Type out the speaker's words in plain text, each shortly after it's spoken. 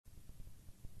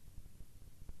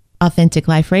Authentic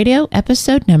Life Radio,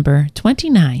 episode number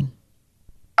 29.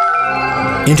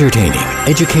 Entertaining,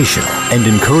 educational, and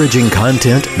encouraging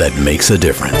content that makes a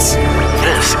difference.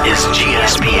 This is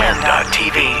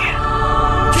GSPN.TV.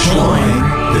 Join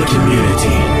the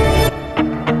community.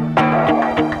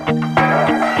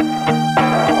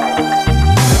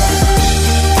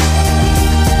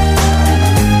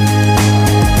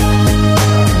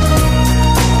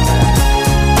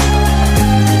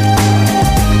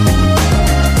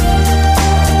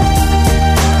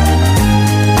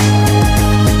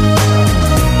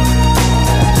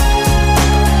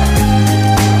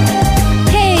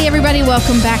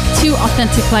 Welcome back to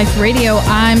Authentic Life Radio.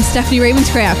 I'm Stephanie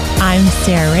Ravenscraft. I'm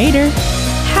Sarah Rader.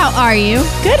 How are you?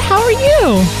 Good, how are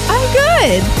you? I'm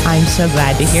good. I'm so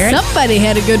glad to hear it. Somebody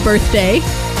had a good birthday.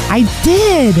 I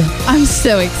did. I'm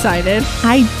so excited.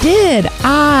 I did.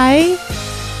 I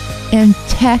am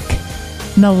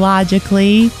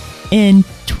technologically in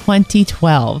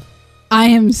 2012. I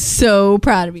am so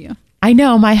proud of you. I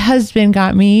know. My husband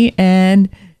got me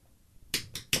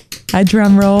a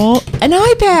drum roll, an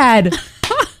iPad.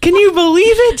 Can you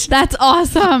believe it? That's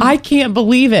awesome. I can't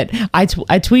believe it. I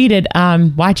tweeted,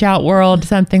 watch out world,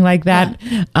 something like that.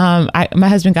 Yeah. My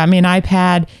husband got me an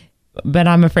iPad, but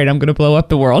I'm afraid I'm going to blow up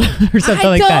the world or something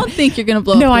like that. I don't think you're going to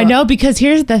blow up the world. No, I know, because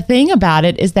here's the thing about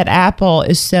it is that Apple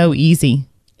is so easy.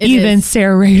 Even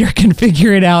Sarah Rader can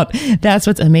figure it out. That's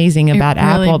what's amazing about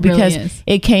Apple, because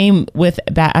it came with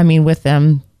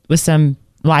some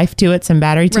life to it, some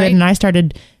battery to it, and I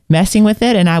started messing with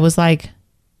it, and I was like,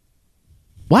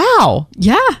 wow.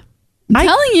 Yeah. I'm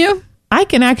telling you. I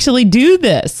can actually do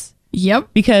this. Yep.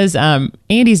 Because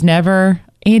Andy's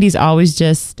always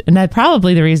just, and that's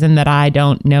probably the reason that I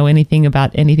don't know anything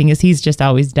about anything, is he's just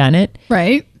always done it.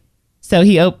 Right. So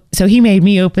he made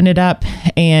me open it up,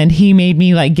 and he made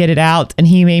me like get it out, and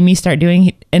he made me start doing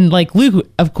it. And like Luke,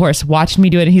 of course, watched me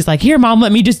do it, and he's like, here, Mom,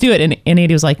 let me just do it. And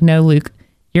Andy was like, no, Luke,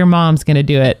 your mom's going to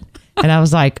do it. And I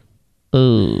was like,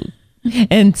 ooh.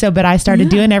 And so, but I started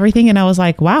doing everything, and I was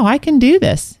like, wow, I can do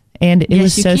this. And it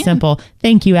was so simple.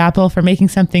 Thank you, Apple, for making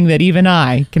something that even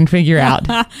I can figure out.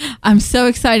 I'm so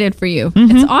excited for you.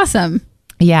 Mm-hmm. It's awesome.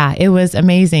 Yeah, it was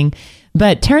amazing.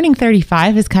 But turning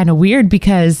 35 is kind of weird,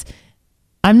 because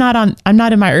I'm not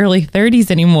in my early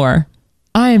 30s anymore.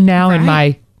 I am now in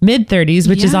my mid 30s,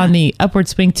 which is on the upward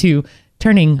swing to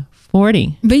turning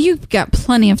 40. But you've got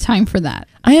plenty of time for that.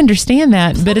 I understand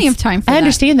that. Plenty of time for that. I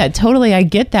understand that. Totally. I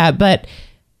get that. But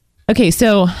okay,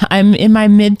 so I'm in my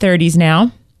mid 30s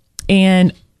now,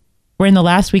 and we're in the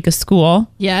last week of school.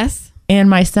 Yes. And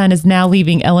my son is now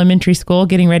leaving elementary school,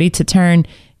 getting ready to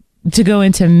go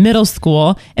into middle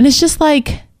school. And it's just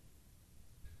like,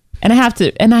 and I have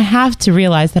to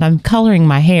realize that I'm coloring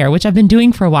my hair, which I've been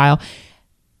doing for a while.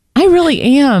 I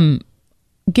really am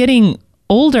getting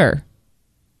older.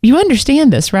 You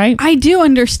understand this, right? I do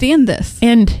understand this.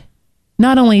 And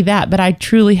not only that, but I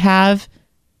truly have,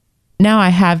 now I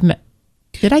have,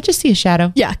 did I just see a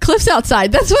shadow? Yeah, Cliff's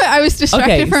outside. That's why I was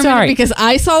distracted for a minute, because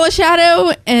I saw a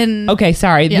shadow and... Okay,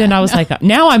 sorry. Yeah, then I was like,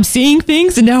 now I'm seeing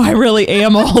things, and now I really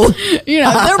am old.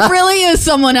 There really is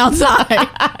someone outside.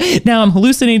 Now I'm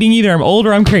hallucinating. Either I'm old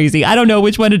or I'm crazy. I don't know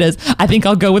which one it is. I think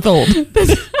I'll go with old.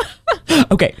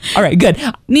 Okay. All right, good.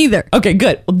 Neither. Okay,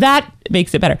 good. Well, that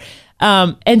makes it better.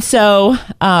 And so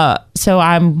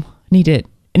I'm needed.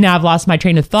 Now I've lost my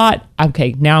train of thought.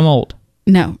 Okay, now I'm old.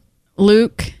 No,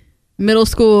 Luke, middle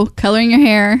school, coloring your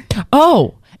hair.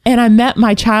 Oh, and I met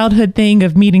my childhood thing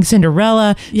of meeting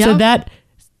Cinderella. Yep. So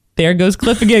there goes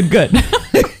Cliff again. Good.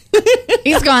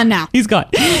 He's gone now. He's gone.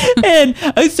 And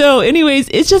so anyways,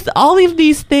 it's just all of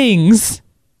these things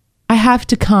I have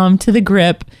to come to the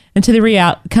grips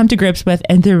with,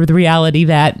 and the reality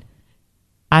that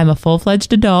I'm a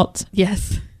full-fledged adult.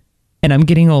 Yes. And I'm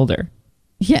getting older.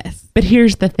 Yes. But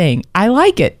here's the thing. I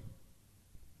like it.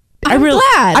 I'm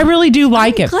glad. I really do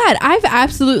like it. I'm glad. I've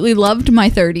absolutely loved my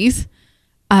 30s.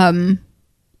 I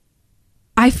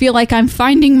feel like I'm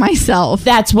finding myself.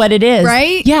 That's what it is.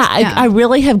 Right? Yeah. I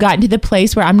really have gotten to the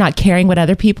place where I'm not caring what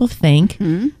other people think.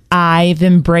 Mm-hmm. I've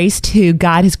embraced who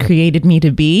God has created me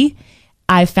to be.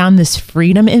 I've found this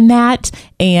freedom in that.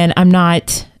 And I'm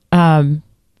not...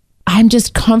 I'm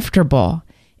just comfortable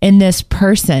in this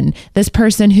person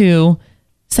who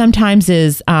sometimes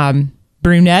is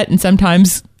brunette and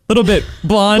sometimes a little bit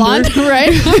blonde,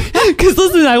 right? Because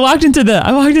listen, I walked into the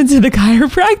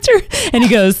chiropractor, and he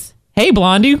goes, "Hey,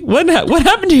 Blondie, what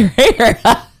happened to your hair?"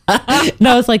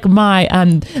 No, it's like the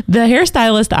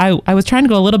hairstylist. I was trying to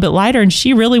go a little bit lighter, and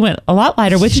she really went a lot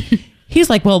lighter, which he's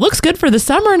like, well, it looks good for the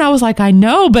summer. And I was like, I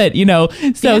know, but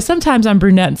sometimes I'm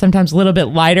brunette and sometimes a little bit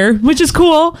lighter, which is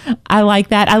cool. I like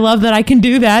that. I love that I can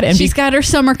do that. And she's got her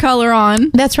summer color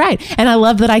on. That's right. And I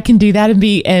love that I can do that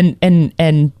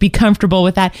and be comfortable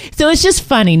with that. So it's just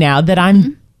funny now that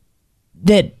I'm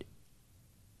good.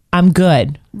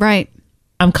 Right.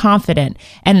 I'm confident.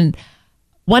 And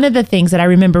one of the things that I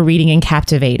remember reading in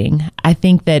Captivating, I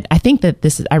think that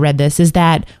I read this, is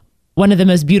that one of the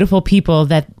most beautiful people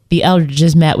that the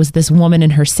Eldridges met was this woman in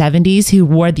her 70s who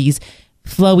wore these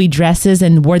flowy dresses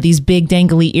and wore these big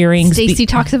dangly earrings. Stacy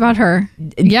talks about her.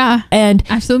 Yeah. And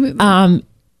absolutely.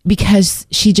 Because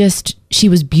she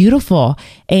was beautiful,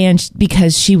 and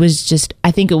because she was just,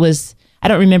 I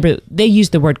don't remember, they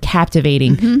used the word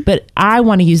captivating, but I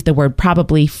want to use the word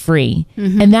probably free.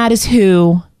 And that is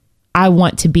who I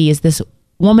want to be, is this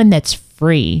woman that's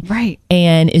free, right,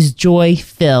 and is joy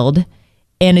filled,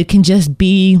 and it can just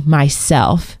be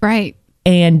myself, right.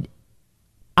 And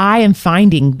I am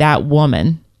finding that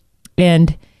woman,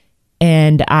 and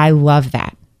I love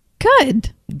that.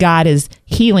 Good. God is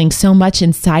healing so much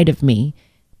inside of me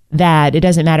that it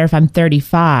doesn't matter if I'm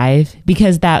 35,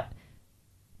 because that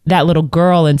little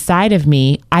girl inside of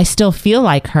me, I still feel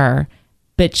like her,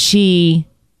 but she's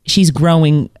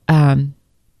growing,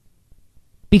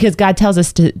 because God tells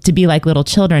us to be like little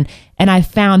children. And I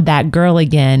found that girl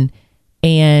again,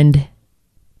 and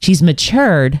she's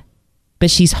matured, but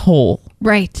she's whole.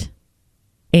 Right.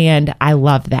 And I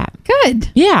love that. Good.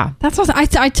 Yeah. That's awesome.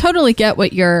 I totally get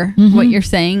what you're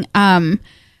saying. I'll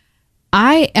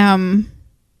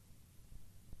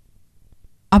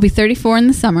be 34 in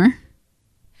the summer.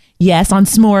 Yes, on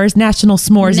S'mores, National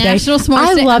S'mores Day. National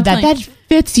S'mores Day. I love that. That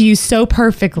fits you so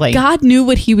perfectly. God knew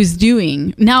what he was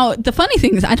doing. Now, the funny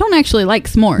thing is, I don't actually like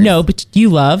s'mores. No, but you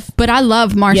love. But I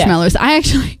love marshmallows.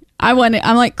 Yes. I'm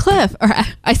like, Cliff, or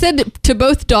I said it to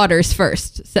both daughters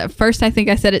first. So first, I think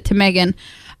I said it to Megan,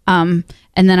 and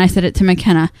then I said it to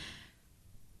McKenna.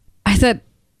 I said,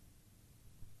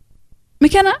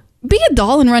 McKenna, be a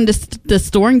doll and run to the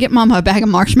store and get Mama a bag of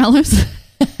marshmallows.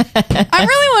 I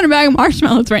really want a bag of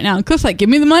marshmallows right now. Cliff's like, give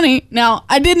me the money. Now,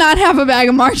 I did not have a bag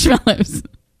of marshmallows.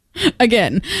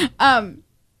 Again, I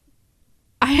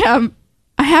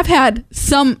have had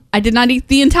some. I did not eat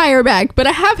the entire bag, but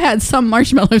I have had some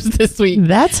marshmallows this week.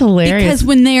 That's hilarious. Because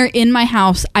when they're in my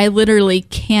house, I literally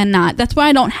cannot. That's why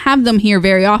I don't have them here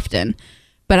very often.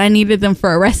 But I needed them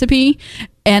for a recipe,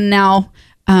 and now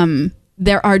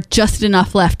there are just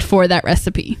enough left for that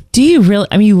recipe. Do you really?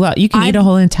 I mean, you can eat a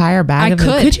whole entire bag of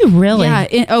them. Could you really?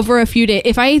 Yeah, over a few days.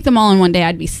 If I ate them all in one day,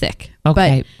 I'd be sick.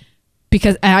 Okay. But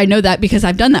because I know that because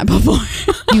I've done that before.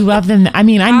 You love them. I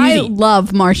mean, I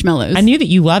love marshmallows. I knew that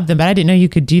you loved them, but I didn't know you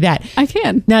could do that. I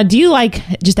can. Now, do you like,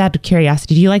 just out of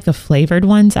curiosity, do you like the flavored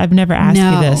ones? I've never asked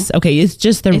you this. Okay, it's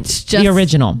just the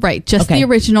original. Right, just the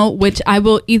original, which I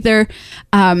will either,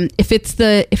 if it's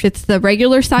the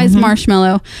regular size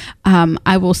marshmallow,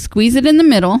 I will squeeze it in the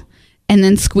middle and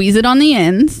then squeeze it on the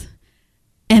ends.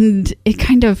 And it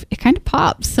kind of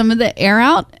pops some of the air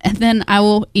out, and then I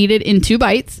will eat it in 2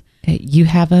 bites. Okay, you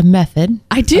have a method.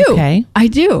 I do. Okay. I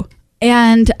do.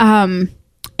 And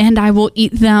I will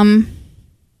eat them.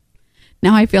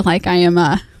 Now I feel like I am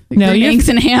eggs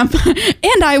and ham.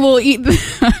 And I will eat them.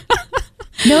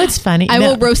 No, it's funny. I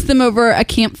will roast them over a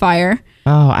campfire.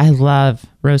 Oh, I love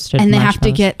roasted and they have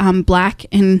to get black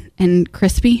and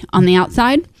crispy on the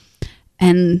outside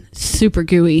and super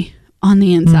gooey on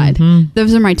the inside.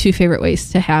 Those are my 2 favorite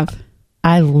ways to have.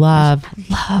 I love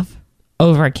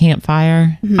over a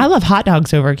campfire. I love hot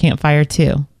dogs over a campfire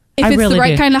too. If it's the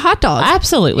right kind of hot dog.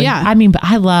 Absolutely. Yeah. I mean, but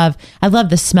I love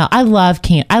the smell. I love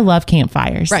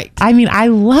campfires. Right. I mean, I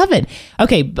love it.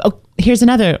 Okay. Here's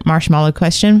another marshmallow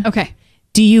question. Okay.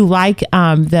 Do you like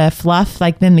the fluff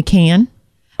like in the can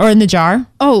or in the jar?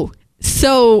 Oh,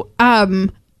 so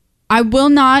I will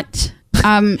not.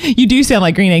 You do sound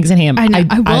like green eggs and ham. I know.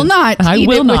 I will not eat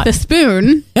it with a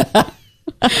spoon.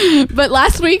 But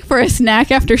last week for a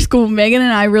snack after school, Megan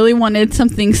and I really wanted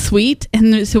something sweet.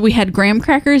 And so we had graham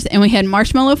crackers and we had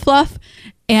marshmallow fluff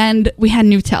and we had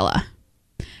Nutella.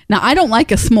 Now, I don't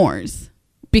like a s'mores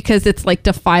because it's like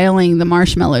defiling the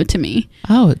marshmallow to me.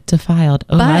 Oh, defiled.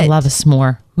 Oh, I love a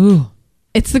s'more. Ooh.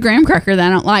 It's the graham cracker that I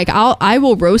don't like. I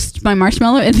will roast my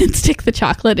marshmallow and then stick the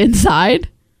chocolate inside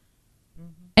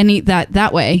and eat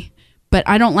that way. But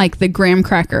I don't like the graham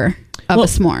cracker of a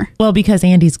s'more. Well, because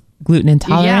Andy's gluten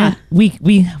intolerant.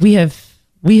 Yeah.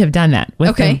 We have done that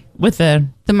with the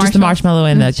marshmallow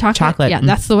and the chocolate. Yeah,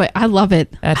 that's the way. I love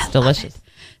it. That's delicious.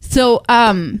 So,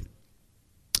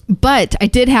 but I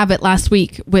did have it last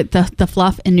week with the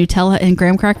fluff and Nutella and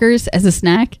graham crackers as a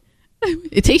snack.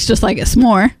 It tastes just like a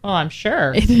s'more. Oh, I'm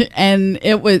sure. And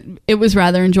it was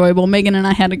rather enjoyable. Megan and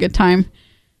I had a good time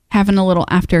having a little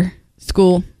after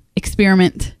school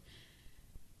experiment.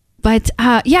 But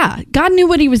God knew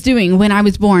what he was doing when I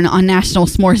was born on National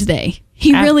S'mores Day.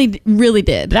 He really, really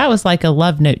did. That was like a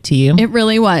love note to you. It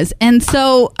really was. And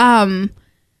so I'll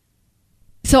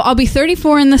be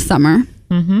 34 in the summer.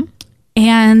 Mm-hmm.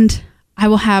 And I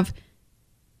will have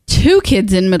 2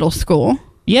 kids in middle school.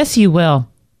 Yes, you will.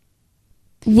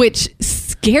 Which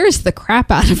scares the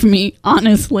crap out of me,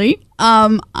 honestly.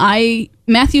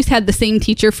 Matthew's had the same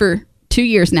teacher for 2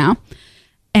 years now.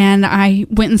 And I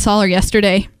went and saw her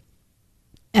yesterday.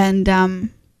 And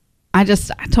I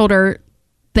told her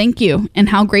thank you and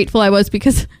how grateful I was,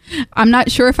 because I'm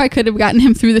not sure if I could have gotten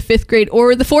him through the 5th grade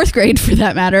or the 4th grade for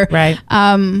that matter. Right.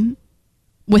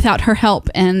 Without her help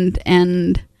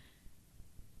and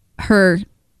her,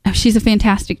 she's a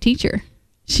fantastic teacher.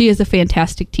 She is a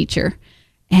fantastic teacher.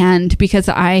 And because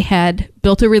I had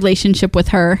built a relationship with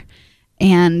her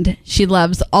and she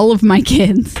loves all of my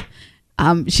kids,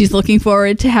 she's looking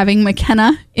forward to having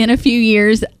McKenna in a few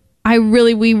years.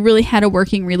 We really had a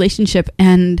working relationship,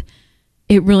 and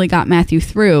it really got Matthew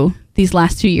through these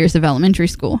last 2 years of elementary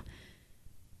school.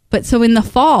 But so in the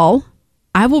fall,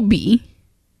 I will be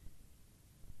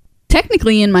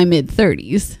technically in my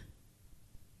mid-30s.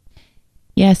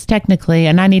 Yes, technically.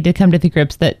 And I need to come to the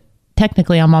grips that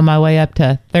technically I'm on my way up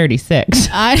to 36.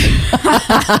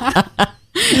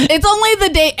 It's only the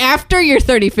day after your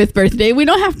 35th birthday. We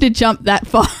don't have to jump that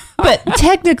far. But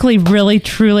technically, really,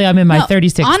 truly, I'm in my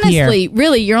 36th year. Honestly,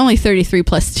 really, you're only 33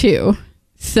 plus 2.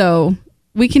 So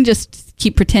we can just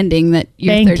keep pretending that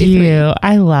you're 33. Thank you.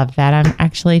 I love that. I'm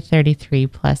actually 33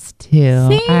 plus 2.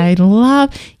 See? I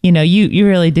love, you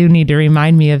really do need to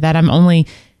remind me of that. I'm only,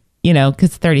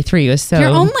 because 33 was so you're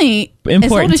only important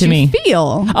as old as to me. You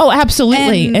feel. Oh,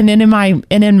 absolutely. And then in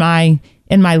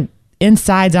my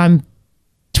insides, I'm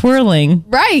twirling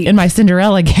right in my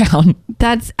Cinderella gown.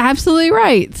 That's absolutely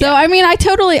right. So, I mean, I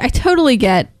totally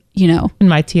get, in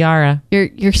my tiara,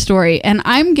 your story. And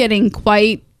I'm getting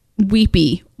quite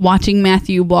weepy watching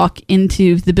Matthew walk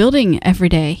into the building every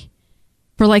day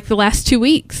for like the last 2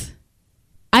 weeks.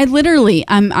 I literally,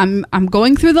 I'm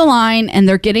going through the line and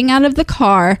they're getting out of the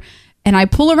car and I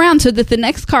pull around so that the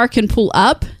next car can pull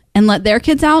up and let their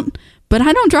kids out. But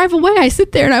I don't drive away. I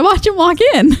sit there and I watch them walk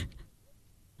in.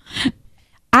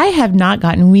 I have not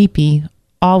gotten weepy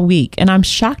all week, and I'm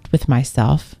shocked with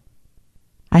myself.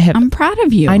 I'm proud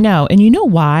of you. I know. And you know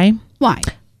why? Why?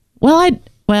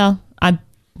 Well,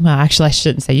 actually, I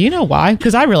shouldn't say you know why,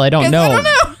 because I really don't know.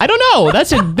 I don't know.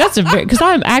 That's a very, because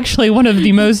I'm actually one of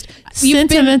the most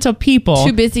sentimental people.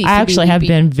 Too busy. I actually have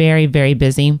been very, very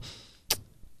busy.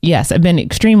 Yes, I've been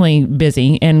extremely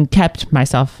busy and kept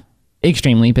myself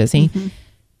extremely busy. Mm-hmm.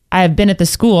 I have been at the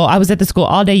school. I was at the school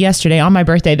all day yesterday on my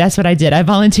birthday. That's what I did. I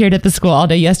volunteered at the school all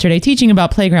day yesterday, teaching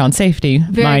about playground safety,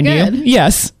 mind you.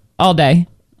 Yes, all day.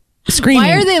 Screaming.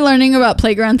 Why are they learning about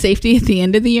playground safety at the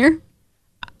end of the year?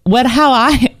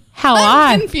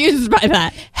 I'm confused by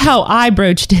that. How I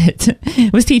broached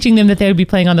it was teaching them that they would be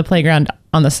playing on the playground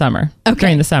on the summer,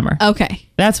 during the summer. Okay.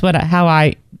 That's how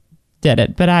I did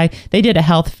it. But they did a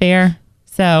health fair.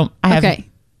 So I have. Okay.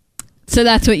 So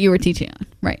that's what you were teaching on,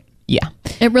 right? Yeah.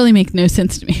 It really makes no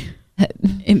sense to me.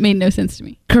 It made no sense to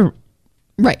me.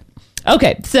 Right.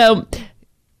 Okay. So,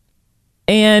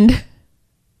 and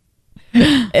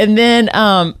then,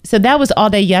 so that was all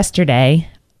day yesterday.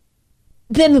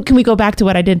 Then can we go back to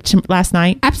what I did last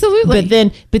night?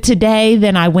 Absolutely. But today,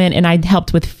 then I went and I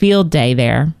helped with field day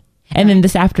there. And then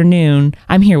this afternoon,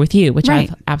 I'm here with you, which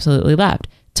I've absolutely loved.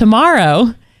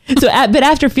 Tomorrow, but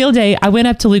after field day, I went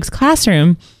up to Luke's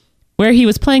classroom where he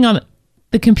was playing on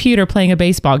the computer playing a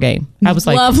baseball game. I was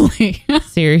like, lovely.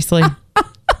 Seriously?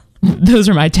 Those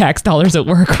are my tax dollars at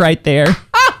work right there.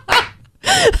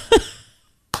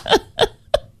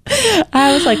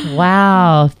 I was like,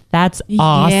 wow, that's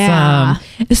awesome. Yeah.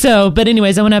 So, but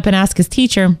anyways, I went up and asked his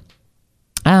teacher,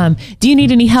 do you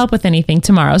need any help with anything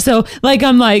tomorrow? So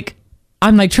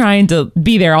I'm trying to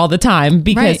be there all the time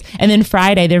because, and then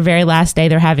Friday, their very last day,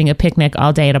 they're having a picnic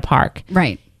all day at a park.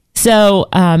 Right. So,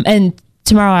 and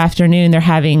tomorrow afternoon, they're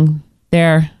having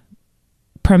their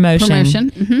promotion.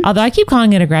 Mm-hmm. Although I keep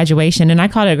calling it a graduation, and I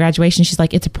called it a graduation. She's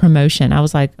like, it's a promotion. I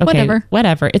was like, okay,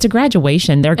 whatever. It's a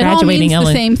graduation. They're graduating. It all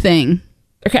means the same thing.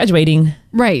 They're graduating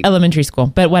elementary school,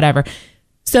 but whatever.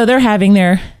 So they're having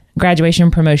their graduation,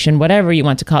 promotion, whatever you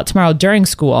want to call it, tomorrow during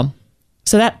school.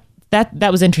 So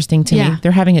that was interesting to me.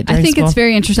 They're having it during school. I think it's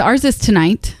very interesting. Ours is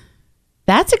tonight.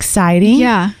 That's exciting.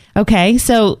 Yeah. Okay.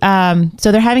 So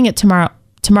they're having it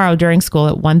tomorrow during school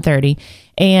at 1:30.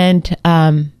 And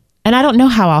and I don't know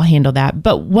how I'll handle that.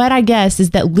 But what I guess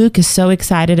is that Luke is so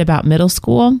excited about middle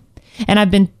school, and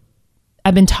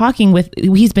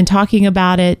he's been talking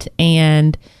about it,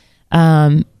 and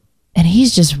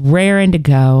he's just raring to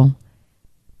go.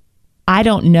 I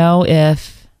don't know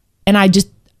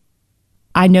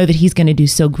I know that he's going to do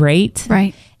so great.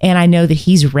 Right. And I know that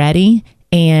he's ready,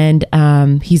 and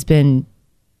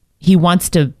he wants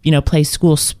to, play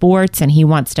school sports, and he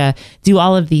wants to do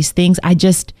all of these things. I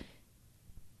just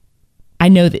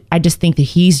think that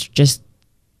he's just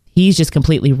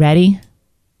completely ready.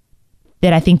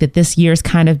 That I think that this year's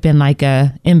kind of been like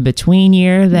a in-between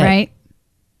year, that right.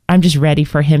 I'm just ready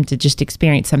for him to just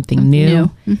experience something new.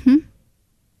 Mm-hmm.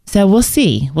 So we'll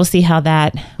see how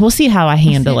I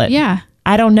handle it. Yeah.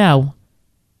 I don't know.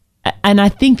 And I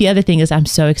think the other thing is I'm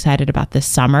so excited about this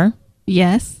summer.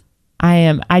 Yes. I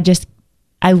am.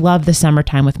 I love the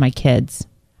summertime with my kids.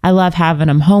 I love having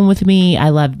them home with me. I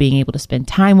love being able to spend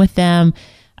time with them.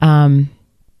 So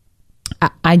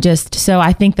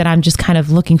I think that I'm just kind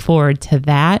of looking forward to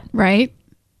that. Right.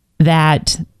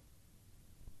 That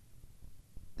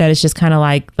it's just kind of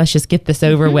like, let's just get this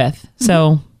over with. Mm-hmm.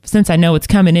 So since I know it's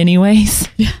coming anyways,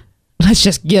 let's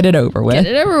just get it over with. Get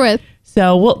it over with.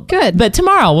 So good. But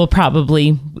tomorrow we'll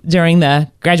probably, during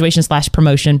the graduation /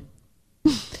 promotion,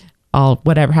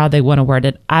 how they want to word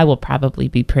it, I will probably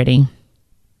be pretty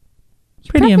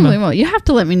probably won't. You have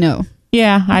to let me know.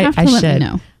 Yeah, I should. Let me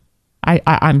know.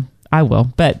 I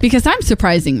will, but because I'm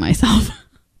surprising myself.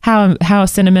 How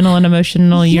sentimental and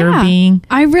emotional you're being.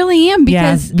 I really am,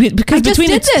 because I just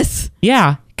did this.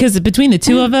 Yeah, because between the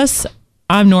two of us,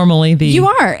 I'm normally the... You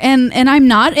are, and I'm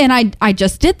not, and I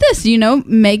just did this.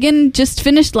 Megan just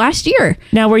finished last year.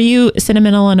 Now, were you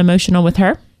sentimental and emotional with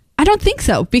her? I don't think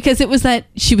so, because it was that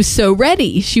she was so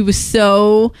ready. She was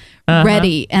so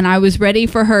ready, and I was ready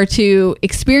for her to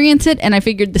experience it, and I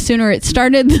figured the sooner it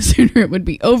started, the sooner it would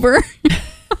be over.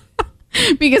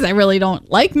 Because I really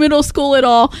don't like middle school at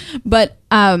all. But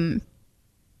I'm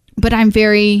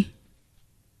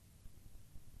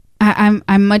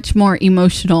much more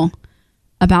emotional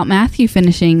about Matthew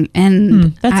finishing.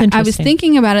 And that's interesting. I was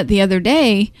thinking about it the other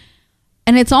day,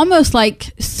 and it's almost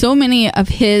like so many of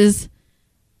his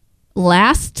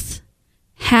lasts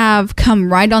have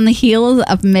come right on the heels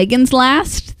of Megan's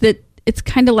last, that it's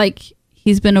kind of like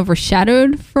he's been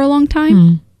overshadowed for a long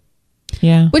time.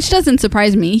 Yeah. Which doesn't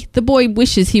surprise me. The boy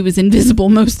wishes he was invisible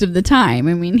most of the time.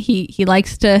 I mean, he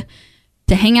likes to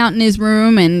hang out in his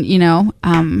room and,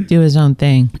 do his own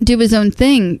thing.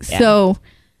 Yeah. So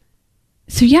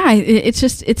yeah,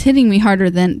 it's hitting me harder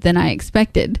than I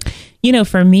expected.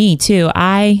 For me too,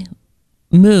 I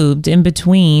moved in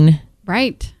between.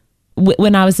 Right.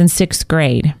 When I was in 6th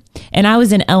grade, and I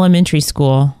was in elementary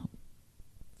school.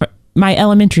 My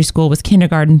elementary school was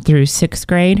kindergarten through 6th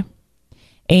grade.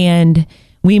 And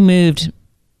we moved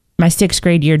my 6th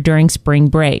grade year during spring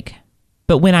break.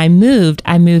 But when I moved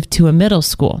to a middle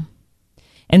school.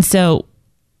 And so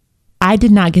I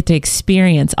did not get to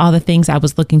experience all the things I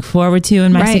was looking forward to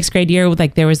in my 6th grade year.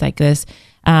 Like there was like this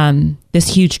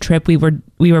huge trip we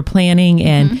were planning,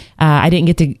 and I didn't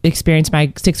get to experience my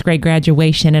 6th grade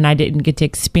graduation, and I didn't get to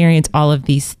experience all of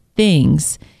these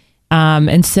things.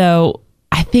 And so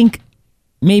I think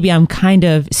maybe I'm kind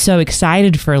of so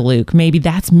excited for Luke. Maybe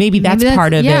that's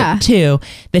part of it too,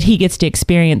 that he gets to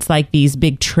experience like these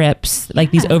big trips,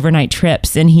 like these overnight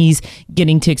trips, and he's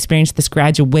getting to experience this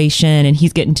graduation, and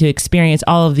he's getting to experience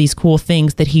all of these cool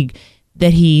things that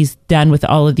he's done with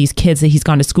all of these kids that he's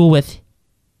gone to school with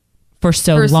for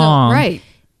so long. Right.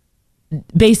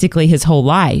 Basically his whole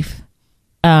life.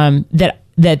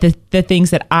 That the things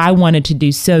that I wanted to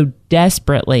do so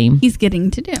desperately, he's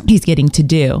getting to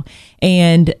do.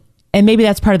 And maybe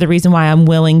that's part of the reason why I'm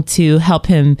willing to help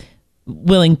him,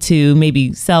 willing to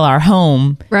maybe sell our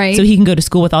home, right, so he can go to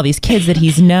school with all these kids that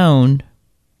he's known,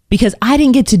 because I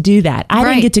didn't get to do that. I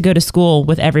didn't get to go to school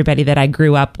with everybody that I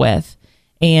grew up with.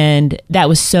 And that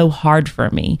was so hard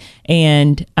for me.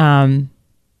 And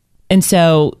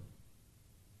so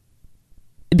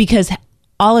because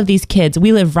all of these kids,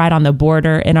 we live right on the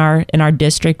border in our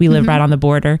district. We live right on the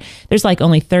border. There's like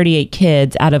only 38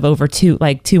 kids out of over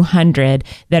 200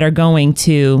 that are going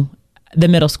to the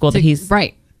middle school to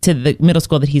the middle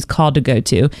school that he's called to go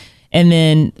to. And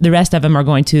then the rest of them are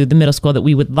going to the middle school that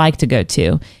we would like to go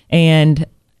to. And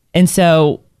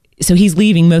so he's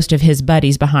leaving most of his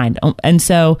buddies behind. And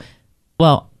so,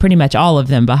 well, pretty much all of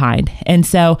them behind. And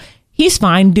so he's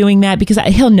fine doing that because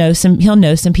he'll know some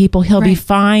people. He'll be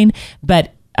fine.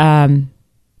 But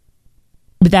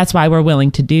But that's why we're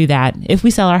willing to do that. If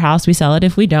we sell our house, we sell it.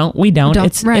 If we don't, we don't.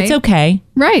 It's okay.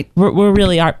 Right. We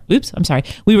really are. Oops, I'm sorry.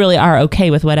 We really are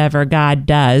okay with whatever God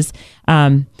does.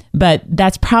 But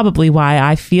that's probably why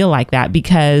I feel like that,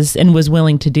 because, and was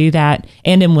willing to do that,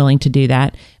 and am willing to do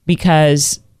that,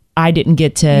 because I didn't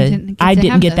get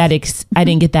that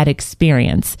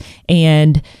experience.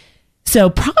 And so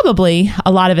probably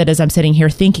a lot of it, as I'm sitting here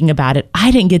thinking about it,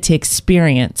 I didn't get to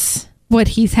experience what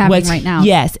he's having right now.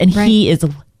 Yes. And he is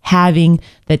having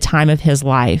the time of his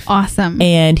life. Awesome.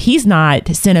 And he's not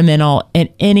sentimental in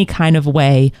any kind of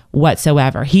way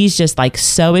whatsoever. He's just like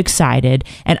so excited.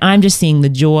 And I'm just seeing the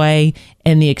joy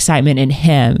and the excitement in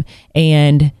him.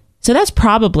 And so that's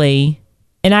probably,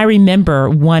 and I remember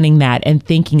wanting that and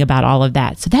thinking about all of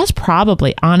that. So that's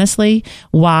probably honestly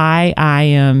why I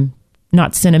am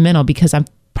not sentimental, because I'm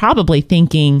probably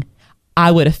thinking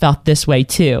I would have felt this way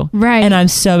too. Right. And I'm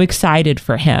so excited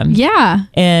for him. Yeah.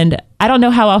 And I don't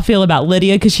know how I'll feel about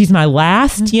Lydia, because she's my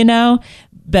last, you know,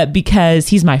 but because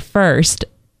he's my first,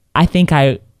 I think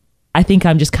I'm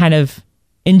just kind of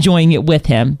enjoying it with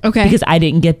him. Okay. Because I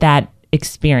didn't get that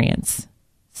experience.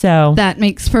 So that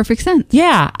makes perfect sense.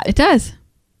 Yeah. It does.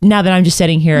 Now that I'm just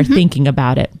sitting here thinking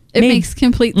about it. It makes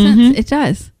complete sense. It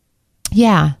does.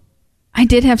 Yeah. I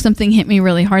did have something hit me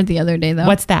really hard the other day, though.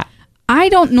 What's that? I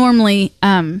don't normally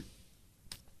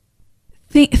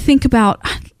think about,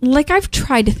 like, I've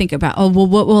tried to think about,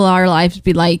 what will our lives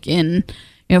be like in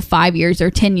 5 years or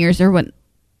 10 years or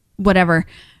whatever.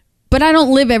 But I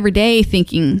don't live every day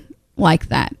thinking like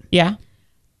that. Yeah.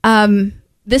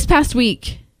 This past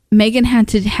week, Megan had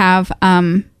to have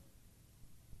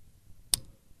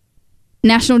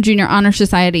National Junior Honor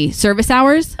Society service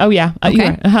hours. Oh, yeah.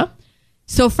 Okay. Uh-huh.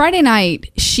 So Friday night,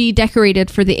 she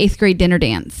decorated for the 8th grade dinner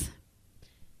dance,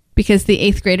 because the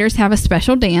 8th graders have a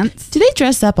special dance. Do they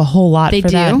dress up a whole lot for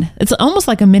that? It's almost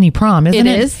like a mini prom, isn't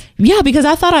it? It is. Yeah, because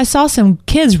I thought I saw some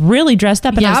kids really dressed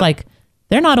up, and I was like,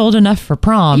 they're not old enough for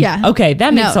prom. Yeah. Okay,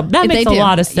 that makes a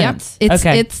lot of sense.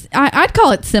 Yep. I'd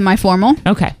call it semi-formal.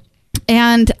 Okay.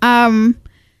 And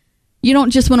you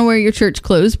don't just want to wear your church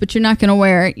clothes, but you're not going to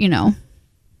wear,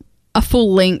 a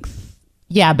full length.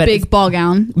 Yeah, but big ball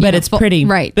gown. But it's pretty.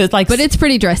 Right. But it's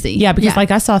pretty dressy. Yeah, because I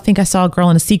think I saw a girl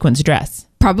in a sequins dress.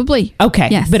 Probably. Okay.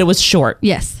 Yes. But it was short.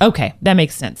 Yes. Okay. That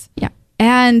makes sense. Yeah.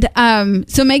 And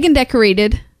so Megan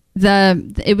decorated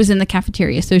it was in the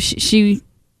cafeteria. So she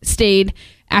stayed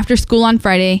after school on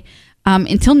Friday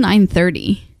until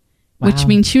 9:30, which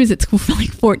means she was at school for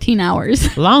like 14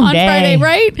 hours. Long on day. Friday,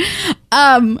 right?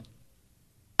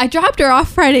 I dropped her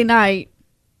off Friday night.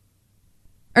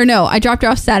 Or no, I dropped her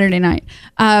off Saturday night.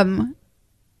 But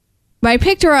I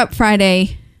picked her up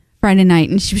Friday night,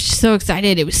 and she was just so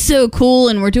excited. It was so cool,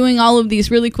 and we're doing all of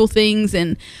these really cool things,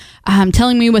 and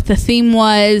telling me what the theme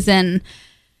was, and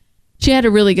she had a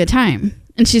really good time.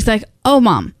 And she's like, "Oh,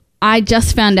 Mom, I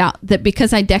just found out that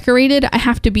because I decorated, I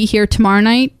have to be here tomorrow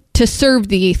night to serve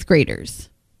the 8th graders."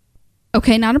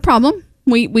 Okay, not a problem.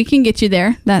 We can get you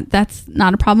there. That's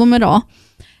not a problem at all.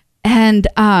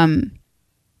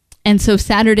 And so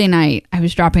Saturday night, I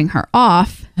was dropping her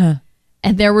off, and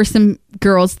there were some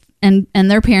girls and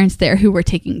their parents there who were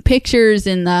taking pictures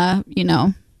in the, in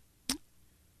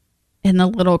the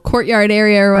little courtyard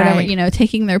area or whatever, right.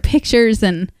 Taking their pictures.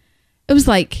 And it was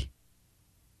like,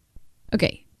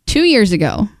 okay, 2 years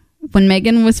ago, when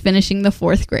Megan was finishing the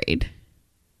 4th grade,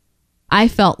 I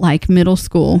felt like middle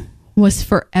school was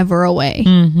forever away.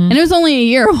 Mm-hmm. And it was only a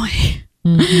year away.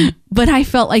 Mm-hmm. But I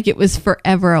felt like it was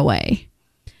forever away.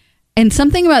 And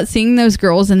something about seeing those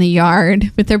girls in the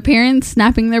yard with their parents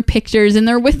snapping their pictures, and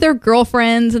they're with their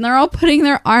girlfriends, and they're all putting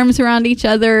their arms around each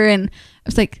other. And I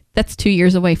was like, that's 2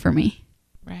 years away for me.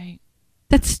 Right.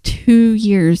 That's 2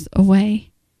 years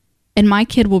away. And my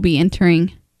kid will be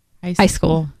entering high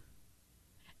school.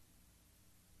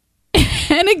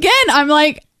 And again, I'm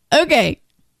like, okay,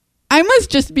 I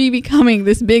must just be becoming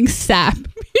this big sap,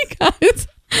 because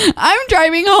I'm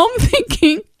driving home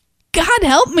thinking, God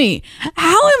help me.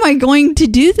 How am I going to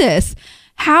do this?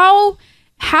 How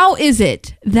is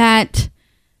it that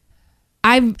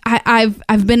I've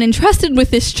been entrusted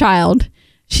with this child?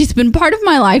 She's been part of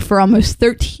my life for almost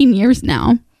 13 years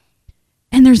now,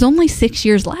 and there's only 6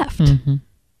 years left. Mm-hmm.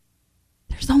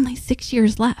 There's only 6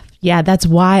 years left. Yeah, that's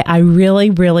why I really,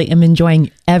 really am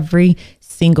enjoying every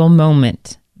single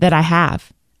moment that I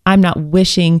have. I'm not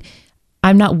wishing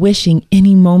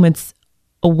any moments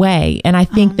away. And I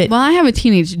think that... Well, I have a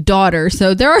teenage daughter,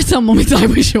 so there are some moments I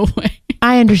wish away.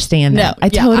 I understand that.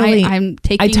 I'm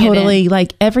taking it in.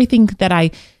 Like everything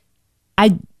that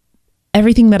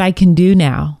everything that I can do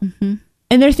now. Mm-hmm.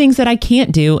 And there are things that I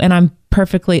can't do, and I'm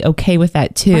perfectly okay with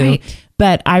that too. Right.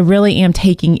 but I really am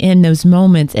taking in those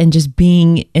moments and just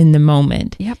being in the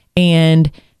moment. Yep.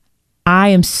 And I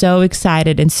am so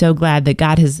excited and so glad that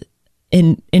God has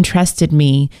entrusted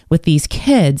me with these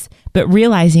kids, but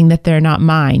realizing that they're not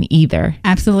mine either.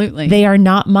 Absolutely. They are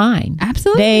not mine.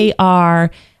 Absolutely. They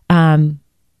are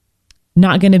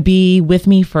not going to be with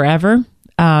me forever.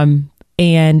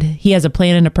 And he has a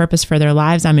plan and a purpose for their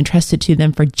lives. I'm entrusted to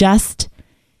them for just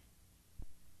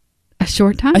a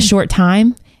short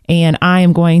time. And I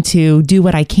am going to do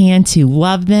what I can to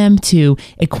love them, to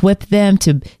equip them,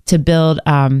 to build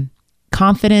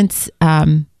confidence,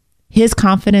 his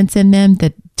confidence in them,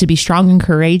 to be strong and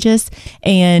courageous,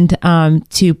 and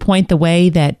to point the way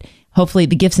that hopefully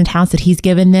the gifts and talents that he's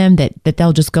given them, that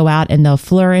they'll just go out and they'll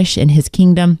flourish in his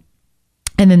kingdom,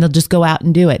 and then they'll just go out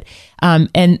and do it.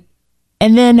 And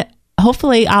then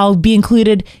hopefully I'll be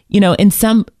included, in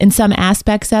some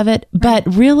aspects of it, but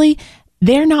really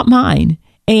they're not mine.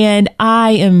 And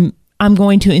I'm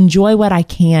going to enjoy what I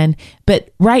can.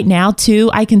 But right now too,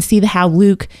 I can see how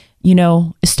Luke,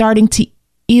 is starting to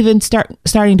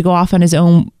go off on his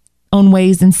own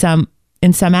ways in some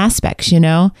aspects,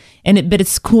 but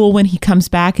it's cool when he comes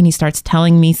back and he starts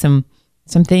telling me some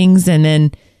things,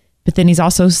 but then he's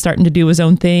also starting to do his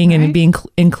own thing, right, and being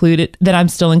included, that I'm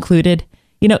still included.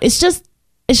 It's just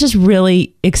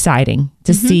really exciting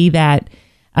to see that,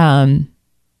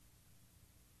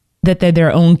 that they're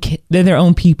their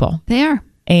own people. They are.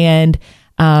 And,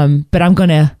 but I'm going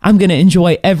to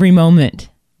enjoy every moment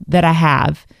that I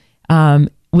have,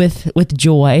 with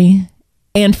joy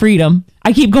and freedom.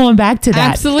 I keep going back to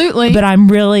that. Absolutely. But I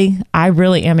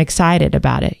really am excited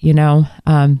about it.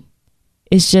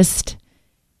 It's just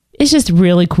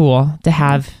really cool to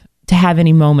have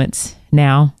any moments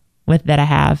now that I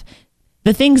have.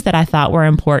 The things that I thought were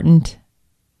important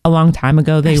a long time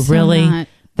ago, they're really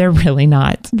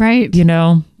not. Right.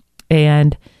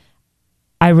 And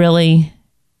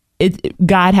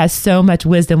God has so much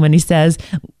wisdom when he says,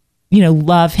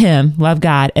 love him, love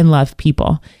God, and love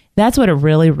people. That's what it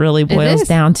really, really boils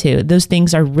down to. Those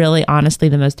things are really, honestly,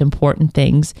 the most important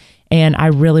things. And I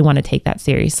really want to take that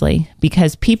seriously,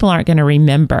 because people aren't going to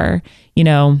remember,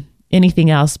 anything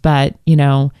else but,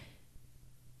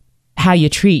 how you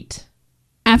treat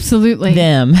absolutely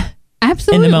them.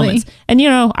 Absolutely. In the moments. And,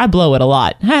 I blow it a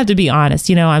lot. I have to be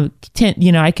honest. I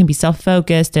can be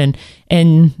self-focused or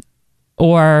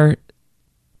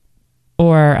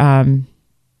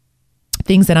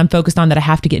things that I'm focused on that I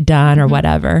have to get done or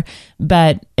whatever.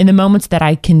 But in the moments that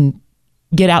I can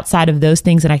get outside of those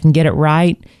things and I can get it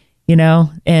right,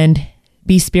 and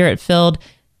be spirit-filled,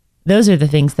 those are the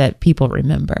things that people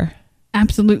remember.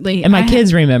 Absolutely. And my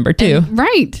kids remember too.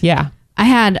 Right. Yeah. I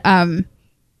had,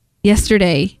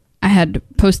 yesterday, I had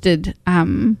posted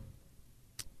a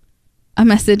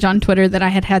message on Twitter that I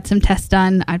had some tests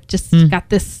done. I've just got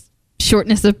this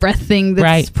shortness of breath thing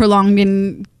that's prolonged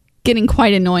and getting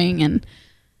quite annoying. And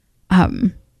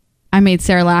I made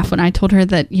Sarah laugh when I told her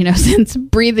that, since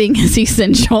breathing is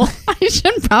essential, I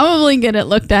should probably get it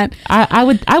looked at. I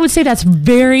would say that's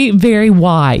very, very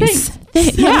wise.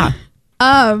 Yeah.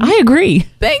 I agree.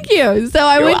 Thank you. So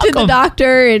I went to the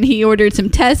doctor and he ordered some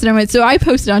tests, and so I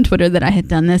posted on Twitter that I had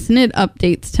done this, and it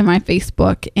updates to my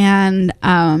Facebook. And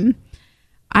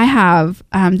I have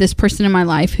this person in my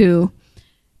life who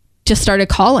just started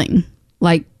calling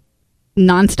like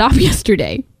nonstop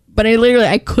yesterday, but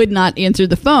I could not answer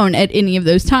the phone at any of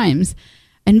those times.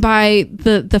 And by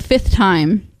the fifth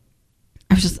time,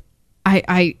 I was just,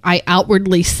 I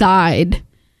outwardly sighed.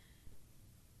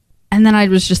 And then I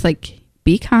was just like,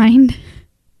 be kind.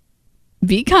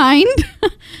 Be kind.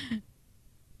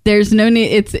 There's no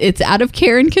need. It's out of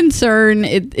care and concern.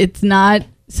 It's not.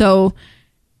 So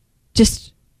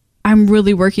just, I'm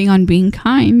really working on being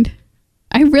kind.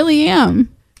 I really am.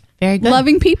 Very good.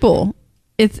 Loving people.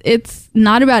 It's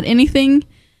not about anything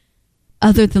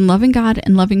other than loving God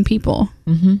and loving people.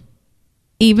 Mm-hmm.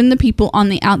 Even the people on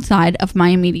the outside of my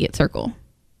immediate circle.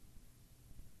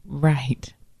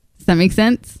 Right. Does that make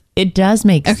sense? It does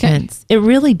make sense. It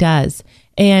really does.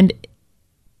 And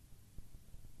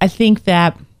I think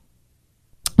that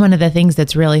one of the things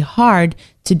that's really hard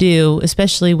to do,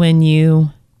 especially when you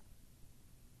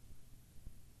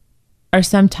are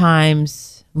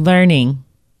sometimes learning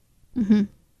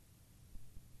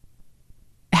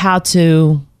how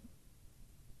to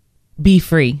be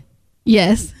free.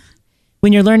 Yes.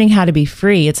 When you're learning how to be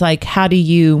free, it's like, how do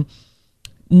you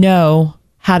know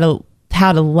how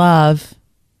to love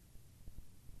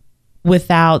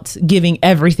without giving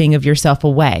everything of yourself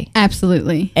away?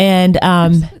 Absolutely. And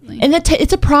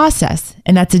it's a process,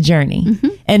 and that's a journey.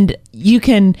 And you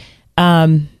can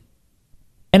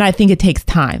And I think it takes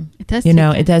time. It does.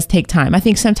 It does take time. I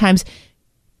think sometimes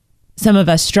some of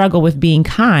us struggle with being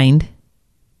kind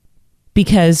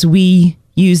because we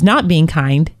use not being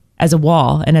kind as a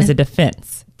wall and as a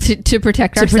defense. To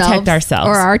protect ourselves.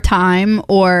 Or our time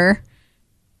or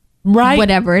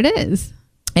whatever it is.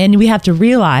 And we have to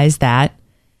realize that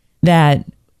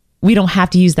we don't have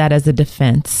to use that as a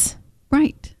defense.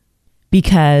 Right.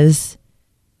 Because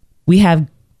we have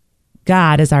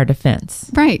God as our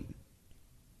defense. Right.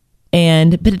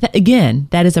 But again,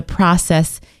 that is a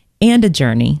process and a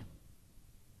journey.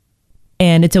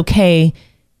 And it's okay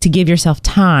to give yourself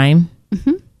time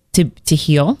to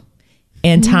heal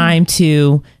and time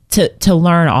to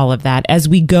learn all of that as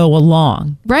we go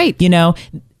along. Right.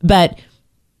 But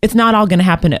it's not all going to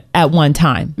happen at one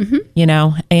time,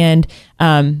 and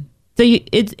so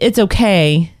it's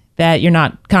okay that you're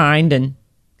not kind, and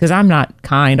because I'm not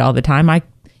kind all the time. I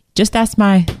just ask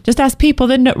people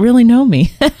that really know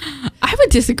me. I would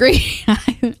disagree.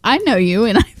 I know you,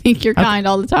 and I think you're kind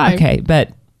all the time. Okay,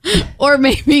 but or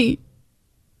maybe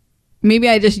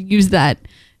I just use that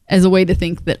as a way to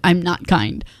think that I'm not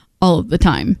kind all of the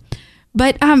time.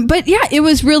 But yeah, it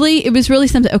was really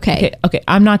something. Okay.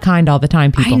 I'm not kind all the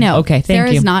time, people. I know. Okay, thank you.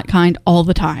 Sarah's not kind all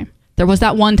the time. There was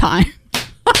that one time.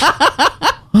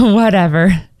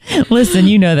 Whatever. Listen,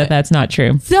 you know that's not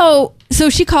true. So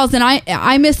she calls, and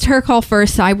I missed her call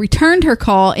first. So I returned her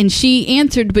call, and she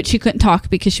answered, but she couldn't talk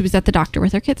because she was at the doctor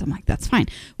with her kids. I'm like, that's fine.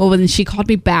 Well, when she called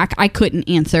me back, I couldn't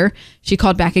answer. She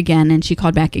called back again, and she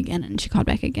called back again, and she called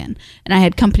back again. And I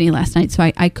had company last night, so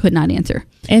I could not answer.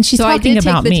 And she's talking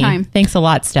about me. Thanks a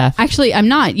lot, Steph. Actually, I'm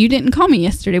not. You didn't call me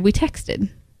yesterday. We texted.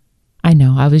 I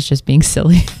know. I was just being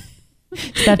silly.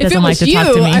 Steph doesn't like to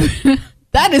talk to me.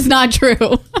 That is not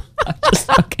true.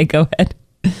 Okay, go ahead.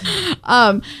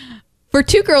 For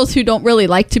two girls who don't really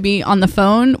like to be on the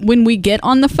phone, when we get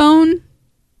on the phone,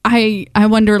 I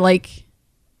wonder, I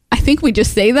think we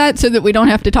just say that so that we don't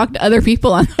have to talk to other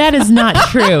people on the That is not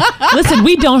true. Listen,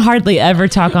 we don't hardly ever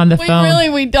talk on the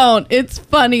phone. We don't. It's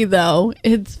funny, though.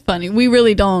 It's funny. We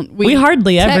really don't. We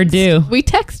hardly ever do. We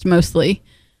text mostly.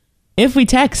 If we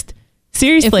text.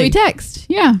 Seriously. If we text,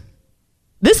 yeah.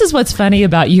 This is what's funny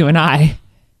about you and I.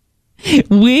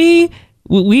 We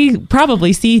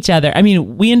probably see each other. I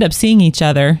mean, we end up seeing each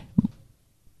other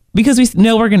because we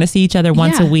know we're going to see each other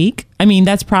once a week. I mean,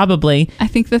 that's probably... I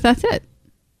think that's it.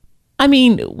 I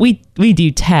mean, we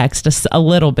do text a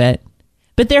little bit,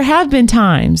 but there have been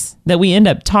times that we end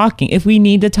up talking if we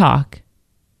need to talk.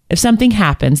 If something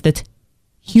happens that's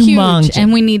humongous. Huge,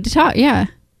 and we need to talk, yeah.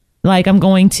 Like I'm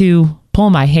going to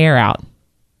pull my hair out.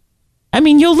 I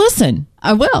mean, you'll listen.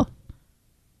 I will.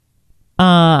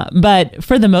 But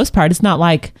for the most part, it's not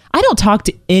like I don't talk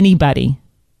to anybody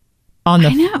on the.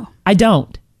 I know. I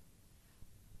don't.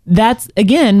 That's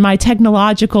again my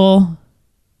technological.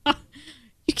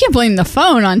 You can't blame the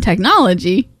phone on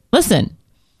technology. Listen,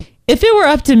 if it were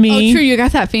up to me, oh, true, you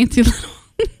got that fancy little.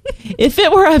 If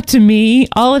it were up to me,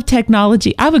 all of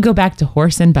technology, I would go back to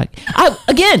horse and buggy.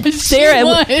 Sarah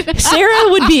would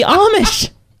be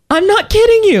Amish. I'm not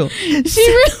kidding you. She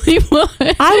really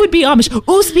would. I would be Amish.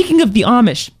 Oh, speaking of the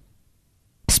Amish.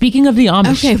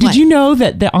 Okay, did you know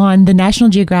that on the National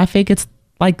Geographic, it's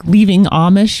like leaving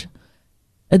Amish?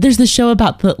 There's the show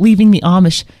about leaving the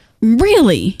Amish.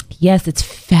 Really? Yes, it's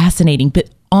fascinating. But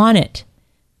on it,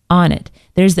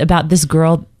 there's about this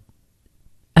girl,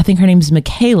 I think her name is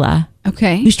Michaela.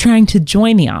 Okay. Who's trying to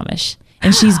join the Amish.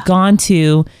 And she's gone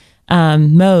to...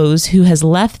 Mose, who has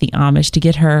left the Amish to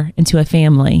get her into a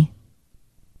family.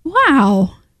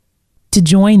 Wow. To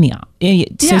join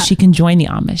so she can join the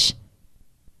Amish.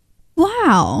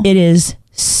 Wow. It is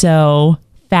so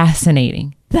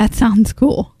fascinating. That sounds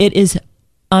cool. It is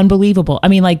unbelievable. I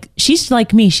mean, she's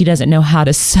like me. She doesn't know how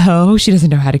to sew. She doesn't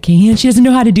know how to can. She doesn't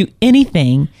know how to do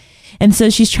anything. And so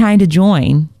she's trying to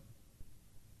join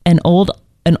an old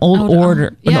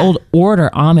order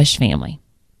Amish family.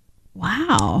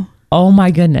 Wow. Oh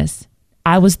my goodness.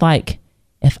 I was like,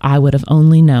 if I would have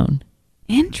only known.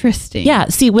 Interesting. Yeah.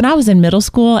 See, when I was in middle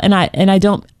school, and I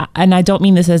don't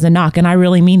mean this as a knock, and I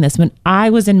really mean this. When I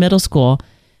was in middle school,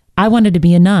 I wanted to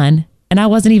be a nun, and I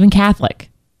wasn't even Catholic.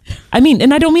 I mean,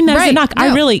 and I don't mean that as a knock. No.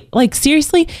 I really,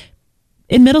 seriously,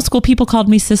 in middle school, people called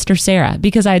me Sister Sarah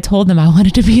because I had told them I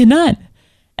wanted to be a nun.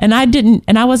 And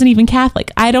I wasn't even Catholic.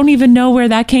 I don't even know where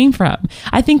that came from.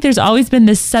 I think there's always been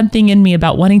this something in me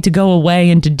about wanting to go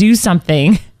away and to do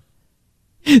something.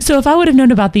 So if I would have known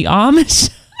about the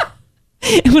Amish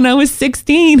when I was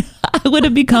 16, I would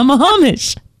have become a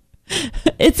Amish.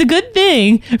 It's a good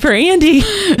thing for Andy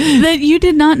that you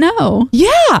did not know.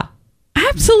 Yeah,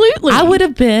 absolutely. I would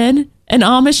have been an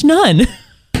Amish nun.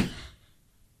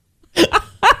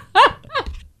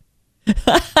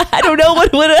 I don't know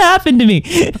what would have happened to me.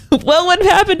 What would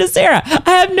have happened to Sarah?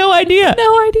 I have no idea.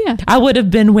 No idea. I would have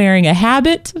been wearing a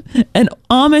habit, an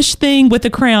Amish thing with a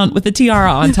crown, with a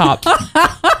tiara on top. That's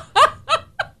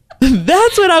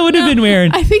what I would have been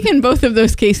wearing. I think in both of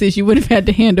those cases, you would have had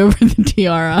to hand over the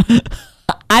tiara.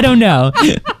 I don't know.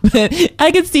 But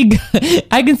I can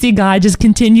see God just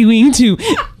continuing to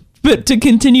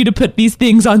continue to put these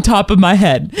things on top of my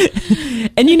head.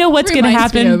 And you know what's going to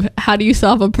happen? How do you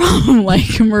solve a problem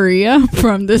like Maria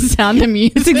from The Sound of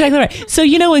Music? That's exactly right. So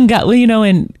when God,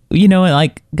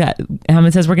 like God,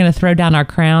 it says we're going to throw down our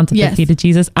crowns at the feet of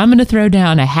Jesus. I'm going to throw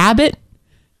down a habit,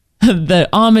 the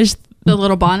Amish, the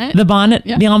little bonnet, the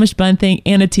Amish bun thing,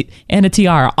 and a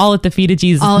tiara, all at the feet of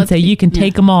Jesus, and say you can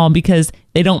take them all because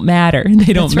they don't matter.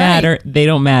 They don't matter. Right. They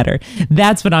don't matter.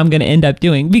 That's what I'm going to end up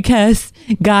doing because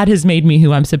God has made me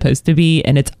who I'm supposed to be,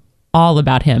 and it's all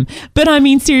about him. But I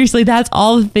mean, seriously, that's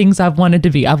all the things I've wanted to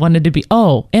be. I've wanted to be,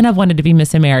 and I've wanted to be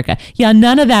Miss America. Yeah,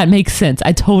 none of that makes sense.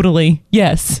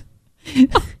 Yes.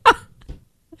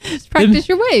 Just practice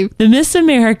your wave. The Miss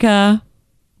America,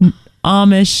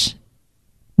 Amish,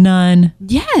 nun.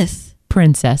 Yes.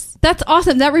 Princess. That's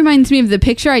awesome. That reminds me of the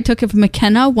picture I took of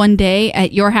McKenna one day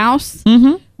at your house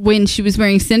when she was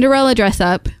wearing Cinderella dress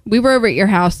up. We were over at your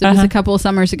house. It was a couple of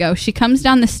summers ago. She comes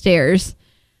down the stairs.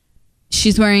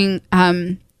 She's wearing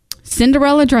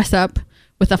Cinderella dress up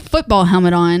with a football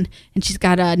helmet on, and she's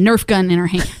got a Nerf gun in her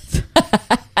hands.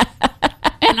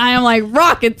 And I am like,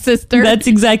 rocket, sister. That's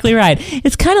exactly right.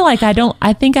 It's kind of like I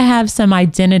think I have some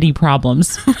identity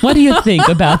problems. What do you think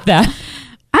about that?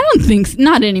 I don't think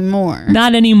not anymore.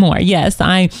 Not anymore. Yes,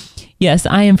 I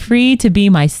am free to be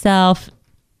myself.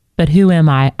 But who am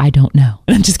I? I don't know.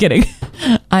 I'm just kidding.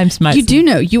 I'm smart. You do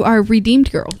know. You are a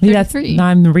redeemed girl. 33.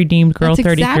 I'm the redeemed girl. That's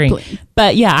 33. Exactly.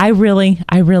 But yeah, I really,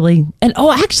 and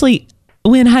actually,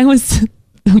 when I was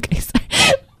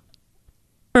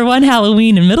for one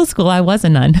Halloween in middle school, I was a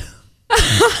nun.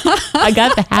 I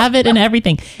got the habit and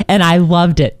everything, and I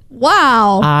loved it.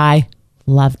 Wow. I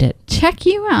loved it. Check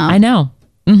you out. I know.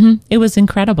 It was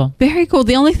incredible. Very cool.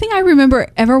 The only thing I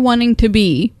remember ever wanting to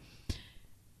be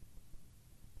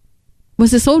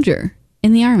was a soldier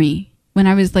in the army when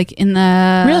I was like in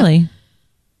the really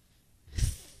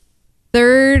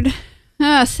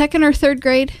second or third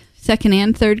grade, second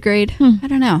and third grade. I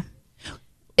don't know.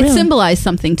 It symbolized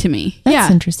something to me.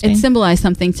 That's interesting. It symbolized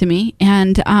something to me,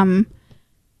 and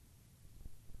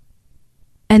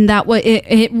that was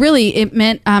it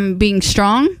meant being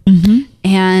strong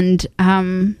and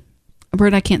a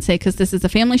word I can't say because this is a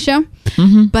family show,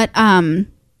 but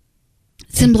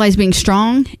symbolized being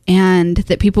strong and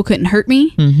that people couldn't hurt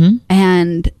me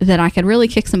and that I could really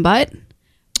kick some butt.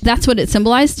 That's what it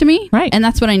symbolized to me. Right. And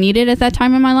that's what I needed at that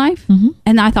time in my life.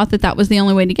 And I thought that was the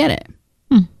only way to get it.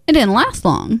 It didn't last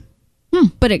long,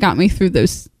 but it got me through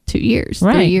those 2 years,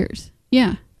 3 years.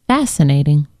 Yeah.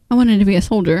 Fascinating. I wanted to be a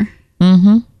soldier.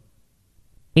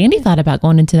 Andy thought about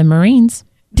going into the Marines.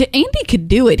 Andy could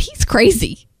do it. He's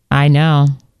crazy. I know.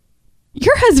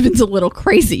 Your husband's a little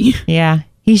crazy. Yeah.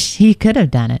 He could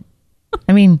have done it.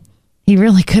 I mean, he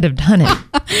really could have done it.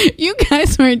 You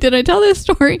guys were, did I tell this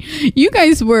story? You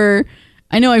guys were,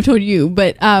 I know I've told you,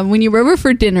 but when you were over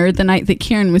for dinner the night that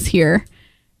Karen was here,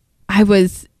 I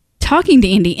was talking to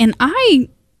Andy and I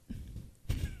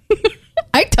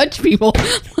touch people.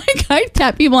 Like I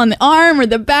tap people on the arm or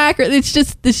the back, or it's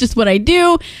just what I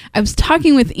do. I was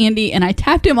talking with Andy and I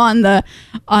tapped him on the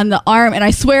arm, and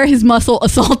I swear his muscle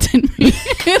assaulted me.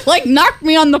 It like knocked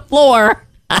me on the floor.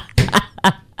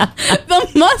 The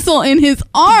muscle in his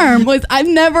arm was, I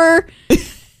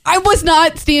was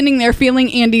not standing there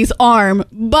feeling Andy's arm,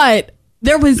 but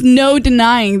there was no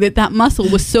denying that muscle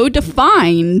was so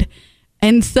defined.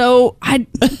 And so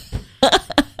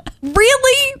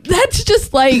really? That's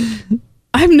just like,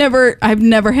 I've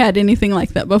never had anything like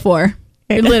that before.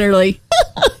 It literally.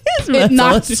 It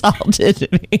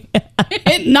assaulted me.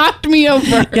 It knocked me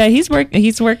over. Yeah, he's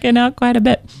working out quite a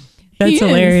bit. That's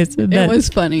hilarious. It was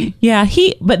funny. Yeah,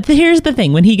 but here's the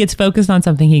thing. When he gets focused on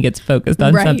something, he gets focused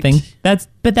on something.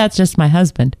 That's just my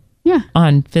husband. Yeah.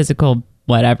 On physical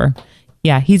whatever.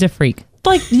 Yeah, he's a freak.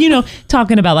 Like,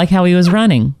 talking about like how he was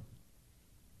running.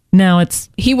 Now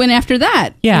he went after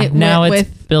that. Yeah, now it's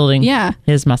building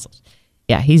his muscles.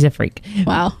 Yeah, he's a freak.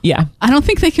 Wow. Yeah. I don't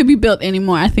think they could be built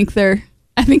anymore. I think they're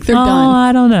done.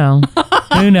 I don't know.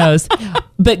 Who knows?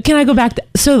 But can I go back?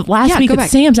 So last week at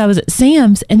Sam's, I was at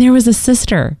Sam's and there was a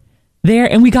sister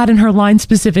there and we got in her line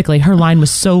specifically. Her line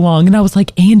was so long and I was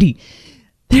like, Andy,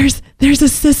 there's a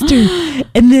sister.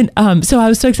 And then, so I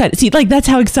was so excited. See, like, that's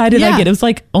how excited I get. It was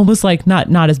like, almost like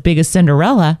not as big as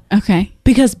Cinderella. Okay.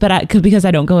 Because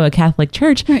I don't go to a Catholic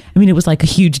church. Right. I mean, it was like a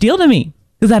huge deal to me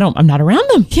because I'm not around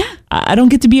them. Yeah. I don't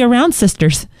get to be around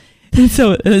sisters.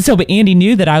 But Andy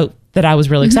knew that I was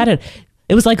really excited.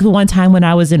 It was like the one time when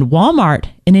I was in Walmart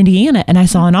in Indiana and I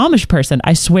saw an Amish person.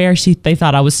 I swear they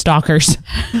thought I was stalkers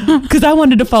because I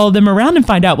wanted to follow them around and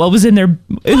find out what was in their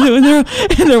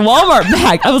Walmart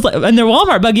bag. I was like, in their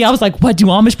Walmart buggy. I was like, what do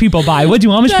Amish people buy? What do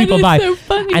Amish people buy? So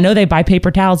funny. I know they buy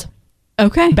paper towels.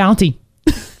 Okay. Bounty.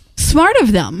 Smart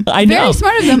of them. I know. Very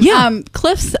smart of them. Yeah.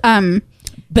 Cliff's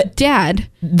but dad.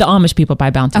 The Amish people buy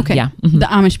Bounty. Okay. Yeah. Mm-hmm. The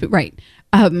Amish people, right.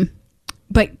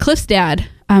 But Cliff's dad,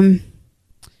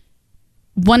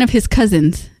 one of his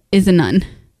cousins is a nun.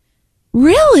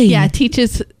 Really? Yeah,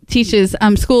 teaches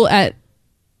school at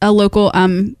a local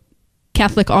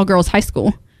Catholic all-girls high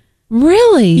school.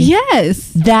 Really?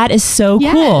 Yes. That is so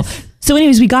cool. So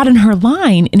anyways, we got in her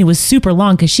line and it was super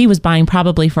long because she was buying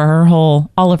probably for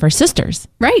all of her sisters.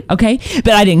 Right. Okay.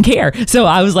 But I didn't care. So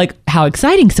I was like, how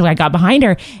exciting. So I got behind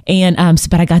her and,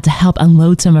 but I got to help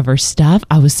unload some of her stuff.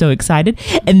 I was so excited.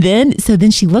 And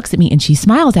then she looks at me and she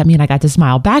smiles at me and I got to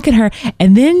smile back at her.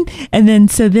 And then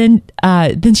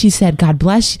she said, God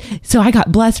bless. So I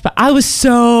got blessed, but I was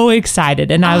so excited.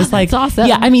 And I was like, awesome.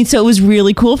 Yeah. I mean, so it was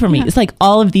really cool for me. Yeah. It's like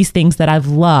all of these things that I've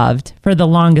loved for the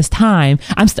longest time.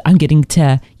 I'm getting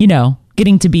to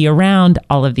be around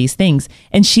all of these things.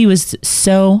 And she was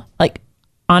so, like,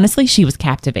 honestly, she was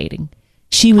captivating.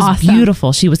 She was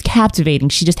beautiful. She was captivating.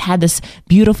 She just had this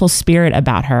beautiful spirit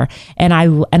about her. And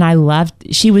I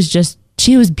loved, she was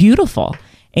beautiful.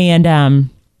 And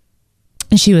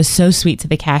she was so sweet to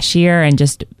the cashier and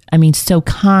just, I mean, so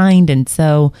kind and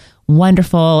so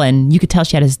wonderful. And you could tell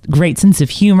she had a great sense of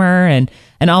humor and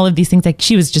all of these things. Like,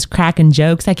 she was just cracking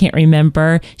jokes. I can't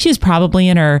remember. She was probably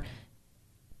in her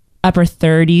upper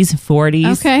 30s,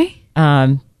 40s. Okay.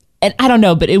 And I don't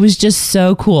know, but it was just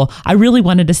so cool. I really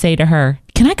wanted to say to her,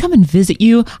 can I come and visit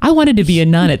you? I wanted to be a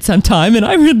nun at some time and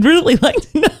I would really like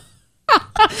to know.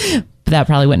 But that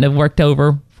probably wouldn't have worked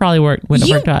over. Wouldn't have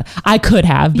worked out. I could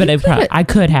have, but I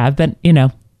could have, but I don't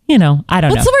know.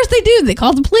 What's the worst they do? They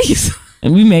call the police.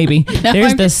 Maybe.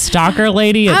 There's the stalker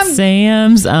lady at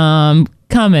Sam's.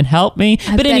 Come and help me.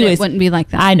 But anyways, it wouldn't be like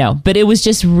that. I know, but it was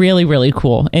just really, really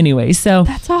cool. Anyway, so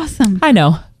that's awesome. I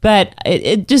know, but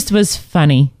it just was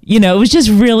funny. It was just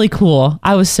really cool.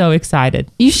 I was so excited.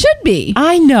 You should be.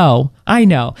 I know.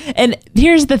 And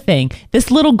here's the thing: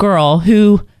 this little girl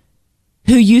who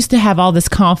used to have all this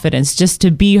confidence just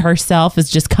to be herself is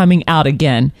just coming out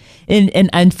again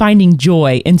and finding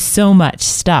joy in so much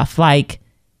stuff, like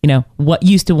what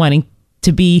used to wanting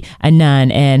to be a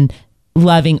nun and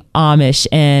loving Amish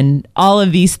and all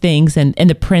of these things and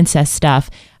the princess stuff.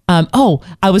 I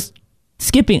was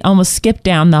almost skipped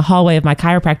down the hallway of my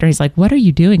chiropractor. He's like, what are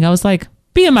you doing? I was like,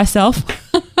 being myself.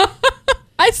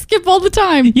 I skip all the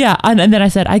time. Yeah. And then I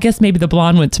said, I guess maybe the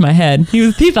blonde went to my head.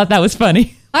 He thought that was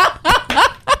funny.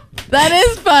 That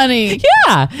is funny.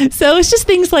 Yeah. So it's just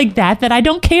things like that I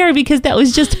don't care because that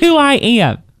was just who I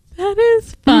am. That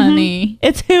is funny. Mm-hmm.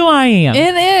 It's who I am.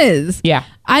 It is. Yeah.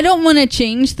 I don't want to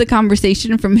change the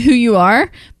conversation from who you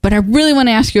are, but I really want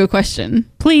to ask you a question.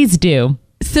 Please do.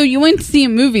 So you went to see a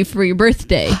movie for your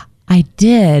birthday. I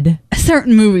did. A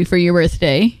certain movie for your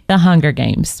birthday. The Hunger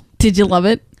Games. Did you love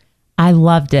it? I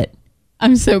loved it.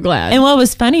 I'm so glad. And what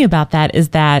was funny about that is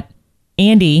that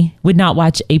Andy would not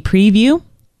watch a preview.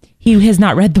 He has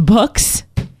not read the books.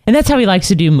 And that's how he likes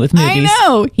to do with movies. I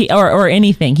know. Or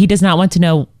anything. He does not want to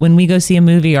know when we go see a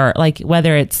movie or like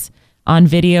whether it's on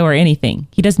video or anything.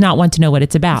 He does not want to know what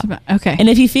it's about. Okay. And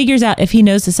if he figures out, if he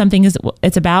knows that something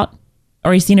it's about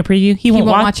or he's seen a preview, he won't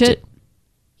watch it.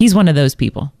 He's one of those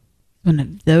people. One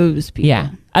of those people. Yeah.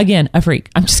 Again, a freak.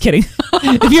 I'm just kidding.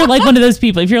 If you're like one of those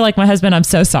people, if you're like my husband, I'm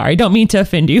so sorry. Don't mean to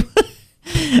offend you.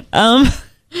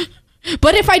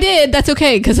 But if I did, that's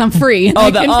okay because I'm free.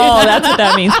 That's what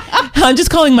that means. I'm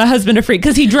just calling my husband a freak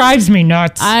because he drives me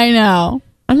nuts. I know.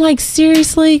 I'm like,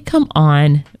 seriously? Come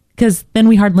on. Because then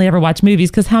we hardly ever watch movies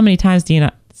because how many times do you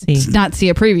not see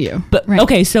a preview? But right.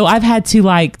 Okay, so I've had to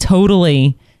like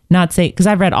totally not say, because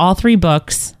I've read all 3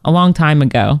 books a long time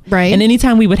ago. Right. And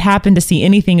anytime we would happen to see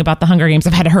anything about the Hunger Games,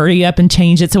 I've had to hurry up and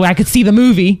change it so I could see the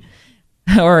movie.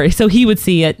 Or so he would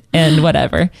see it and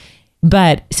whatever.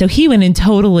 But so he went in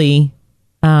totally,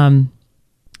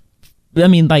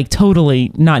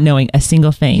 totally not knowing a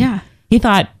single thing. Yeah. He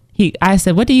thought, I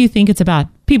said, what do you think it's about?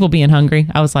 People being hungry.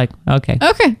 I was like, okay.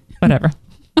 Whatever.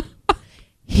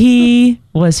 He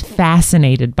was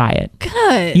fascinated by it.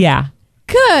 Good. Yeah.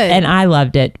 Good. And I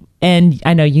loved it. And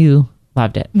I know you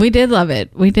loved it. We did love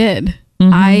it. We did.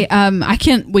 I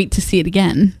can't wait to see it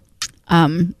again.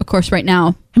 Of course, right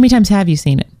now. How many times have you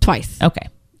seen it? Twice. Okay.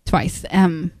 Twice.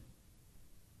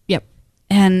 Yep.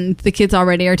 And the kids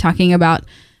already are talking about,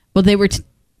 well, they were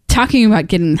talking about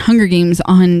getting Hunger Games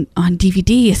on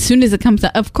DVD as soon as it comes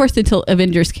out. Of course, until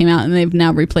Avengers came out, and they've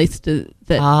now replaced their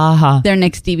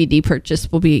next DVD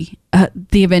purchase will be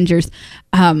the Avengers.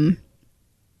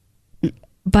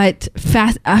 But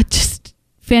just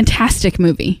fantastic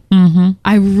movie. Mm-hmm.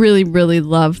 I really, really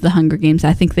love the Hunger Games.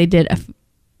 I think they did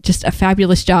just a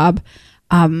fabulous job.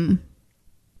 There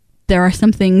are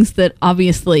some things that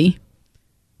obviously,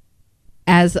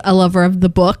 as a lover of the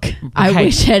book, I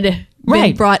wish had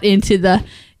been brought into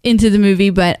the movie,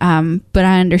 but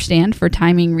I understand for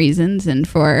timing reasons and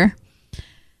for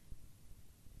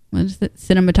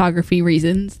cinematography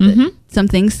reasons that some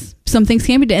things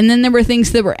can be done. And then there were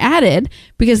things that were added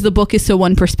because the book is so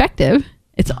one perspective.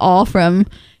 It's all from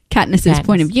Katniss's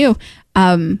point of view.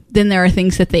 Then there are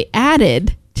things that they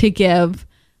added to give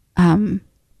some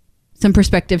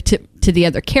perspective to the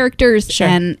other characters. Sure.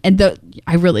 And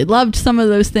I really loved some of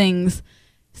those things.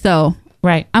 So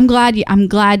I'm glad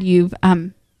you've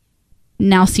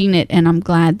now seen it, and I'm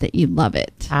glad that you love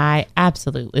it. I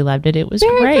absolutely loved it. It was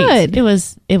very great. Good.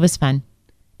 It was fun,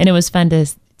 and it was fun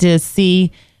to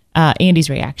see Andy's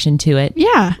reaction to it.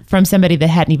 Yeah, from somebody that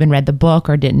hadn't even read the book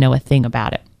or didn't know a thing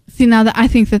about it. See, now that I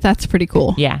think that's pretty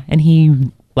cool. Yeah, and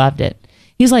he loved it.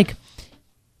 He's like,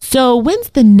 "So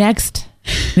when's the next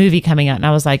movie coming out?" And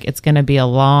I was like, "It's going to be a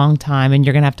long time, and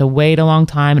you're going to have to wait a long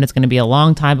time, and it's going to be a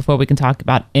long time before we can talk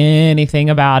about anything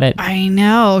about it." I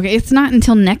know. It's not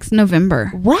until next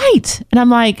November. Right. And I'm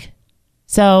like,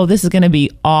 so this is going to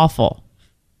be awful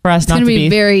for us not to be... It's going to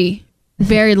be very,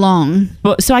 very long.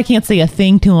 So I can't say a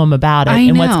thing to him about it. I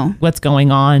and know. what's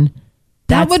going on.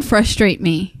 That would frustrate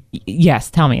me.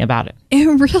 Yes. Tell me about it. It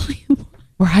really would.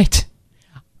 Right.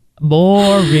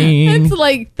 Boring.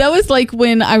 That was like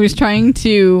when I was trying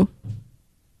to,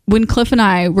 when Cliff and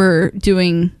I were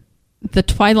doing the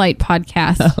Twilight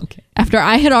podcast. Okay. After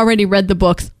I had already read the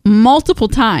books multiple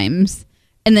times,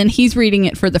 and then he's reading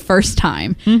it for the first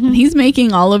time, and he's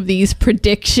making all of these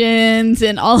predictions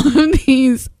and all of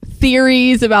these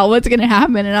theories about what's going to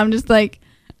happen, and I'm just like,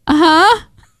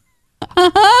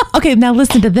 Okay, now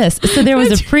listen to this. So there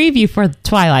was a preview for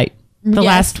Twilight, the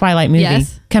last Twilight movie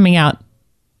coming out.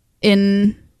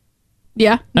 In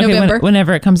November.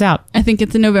 Whenever it comes out. I think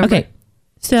it's in November. Okay.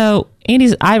 So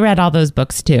I read all those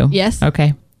books too. Yes.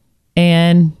 Okay.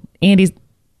 And Andy's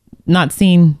not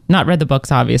read the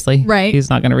books, obviously. Right. He's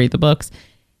not going to read the books.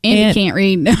 Andy can't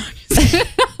read. No.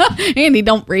 Andy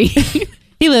don't read.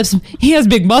 He has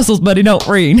big muscles, but he don't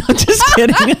read. I'm just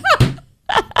kidding.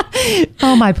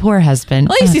 Oh, my poor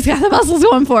husband. At least he's got the muscles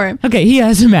going for him. Okay, he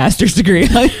has a master's degree.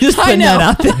 I'm just putting that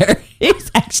out there.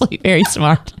 He's actually very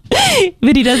smart,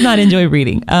 but he does not enjoy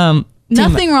reading.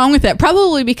 Nothing wrong with that.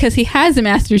 Probably because he has a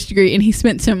master's degree and he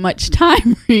spent so much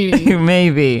time reading.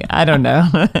 Maybe. I don't know.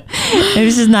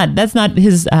 That's not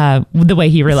his, the way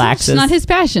he relaxes. It's not his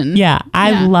passion. Yeah.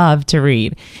 I love to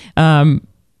read.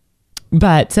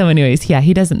 But so anyways,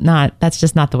 that's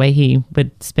just not the way he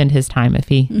would spend his time if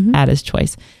he had his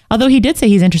choice. Although he did say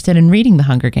he's interested in reading the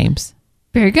Hunger Games.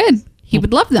 Very good. He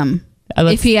would love them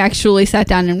if he actually sat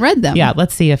down and read them. Yeah,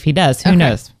 let's see if he does. Who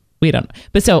knows? We don't know.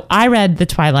 But so I read the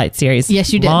Twilight series.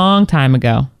 Yes, you did. Long time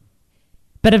ago.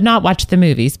 But have not watched the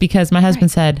movies because my husband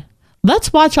said,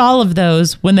 let's watch all of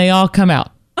those when they all come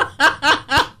out.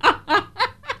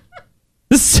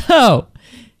 So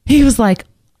he was like,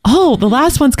 oh, the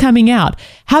last one's coming out.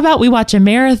 How about we watch a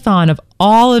marathon of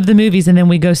all of the movies and then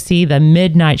we go see the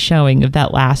midnight showing of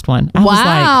that last one? I was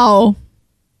like,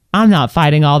 I'm not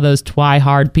fighting all those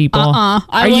Twihard people.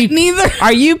 I wouldn't either.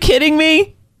 Are you kidding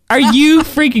me? Are you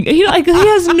freaking... He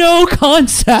has no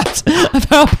concept of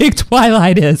how big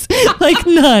Twilight is. Like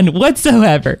none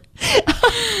whatsoever.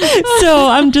 So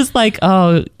I'm just like,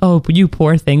 oh, you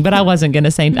poor thing. But I wasn't going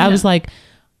to say... No. I was like,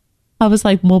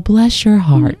 well, bless your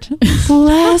heart.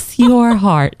 Bless your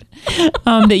heart.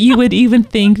 That you would even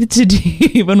think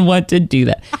even want to do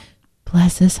that.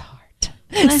 Bless his heart.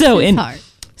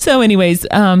 So anyways,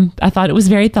 I thought it was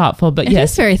very thoughtful, but it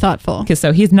is very thoughtful. Because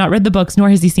so he's not read the books, nor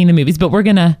has he seen the movies, but we're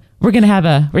gonna have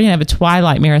a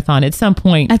Twilight marathon at some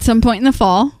point. At some point in the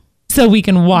fall. So we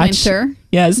can watch. Winter.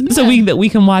 Yes. Yeah. So we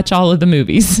can watch all of the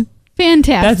movies.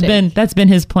 Fantastic. That's been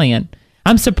his plan.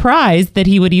 I'm surprised that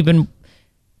he would even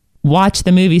watch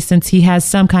the movie since he has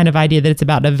some kind of idea that it's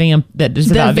about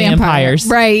vampires.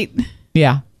 Right.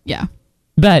 Yeah. Yeah.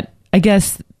 But I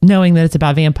guess knowing that it's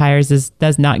about vampires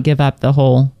does not give up the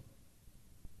whole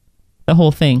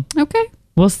thing. Okay.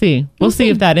 We'll see. We'll see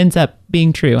if that ends up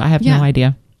being true. I have no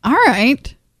idea. All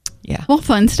right. Yeah. Well,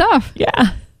 fun stuff.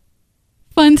 Yeah.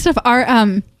 Fun stuff.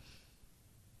 Our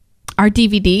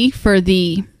DVD for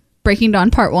the Breaking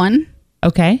Dawn Part 1.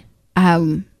 Okay.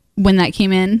 When that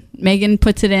came in, Megan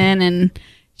puts it in, and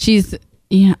she's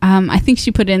I think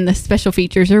she put in the special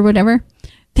features or whatever.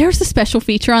 There's a special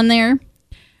feature on there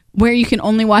where you can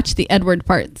only watch the Edward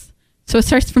parts. So it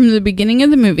starts from the beginning of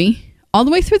the movie all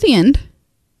the way through the end,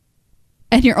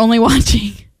 and you're only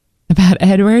watching about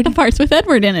Edward? The parts with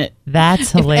Edward in it.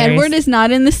 That's hilarious. If Edward is not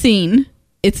in the scene,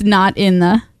 it's not in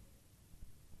the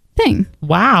thing.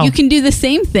 Wow. You can do the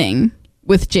same thing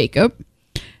with Jacob.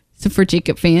 So for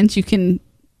Jacob fans, you can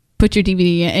put your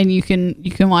DVD and you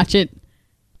can watch it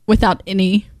without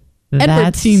any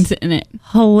Edward scenes in it.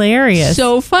 Hilarious.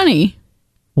 So funny.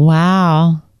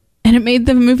 Wow. And it made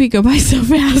the movie go by so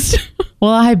fast.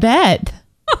 Well, I bet.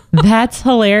 That's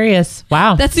hilarious.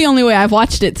 Wow. That's the only way I've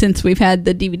watched it since we've had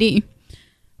the DVD.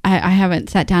 I haven't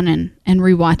sat down and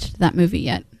rewatched that movie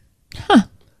yet. Huh.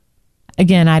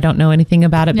 Again, I don't know anything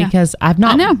about it because I've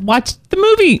not watched the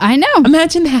movie. I know.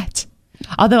 Imagine that.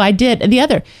 Although I did.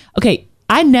 Okay,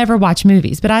 I never watch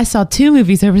movies, but I saw 2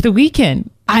 movies over the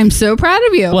weekend. I'm so proud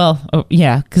of you. Well,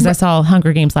 because I saw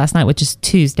Hunger Games last night, which is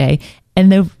Tuesday.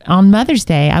 And on Mother's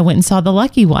Day, I went and saw The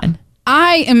Lucky One.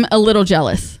 I am a little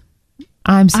jealous.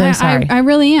 I'm so sorry. I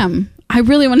really am. I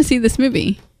really want to see this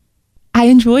movie. I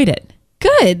enjoyed it.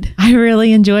 Good. I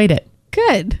really enjoyed it.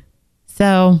 Good.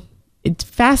 So it's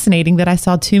fascinating that I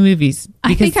saw 2 movies.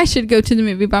 I think I should go to the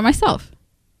movie by myself.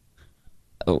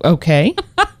 Okay.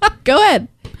 Go ahead.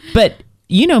 But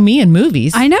you know me and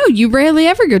movies. I know. You rarely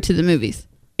ever go to the movies.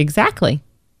 Exactly.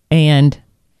 And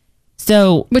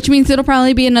so... Which means it'll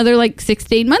probably be another 6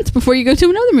 to 8 months before you go to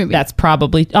another movie. That's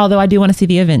probably... Although I do want to see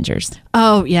The Avengers.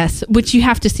 Oh, yes. Which you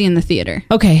have to see in the theater.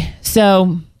 Okay.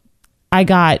 So I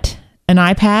got an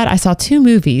iPad. I saw 2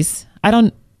 movies.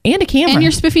 And a camera. And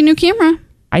your spiffy new camera.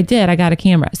 I did. I got a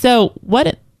camera. So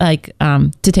to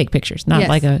take pictures, not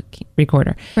like a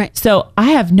recorder. Right. So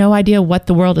I have no idea what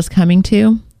the world is coming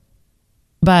to.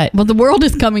 But well, the world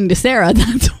is coming to Sarah.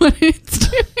 That's what it's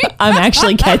doing. I'm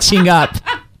actually catching up.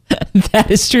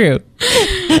 That is true.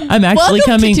 I'm actually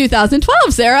coming to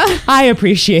 2012, Sarah. I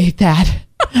appreciate that.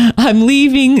 I'm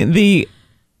leaving the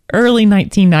early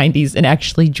 1990s and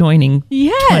actually joining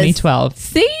 2012.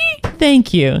 See?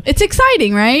 Thank you. It's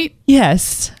exciting, right?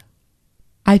 Yes.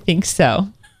 I think so.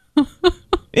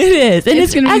 It is. And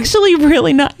it's actually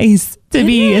really nice to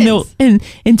be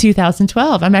in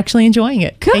 2012. I'm actually enjoying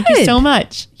it. Good. Thank you so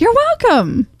much. You're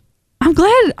welcome. I'm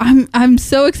glad. I'm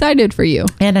so excited for you.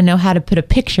 And I know how to put a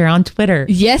picture on Twitter.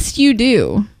 Yes, you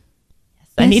do.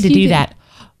 I need to do that.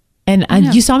 And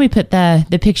you saw me put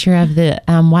the picture of the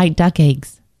white duck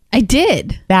eggs. I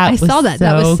did. I saw that.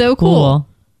 That was so cool.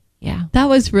 Yeah. That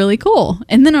was really cool.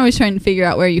 And then I was trying to figure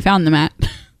out where you found them at.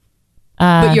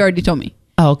 But you already told me.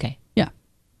 Oh, okay. Yeah.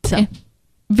 So,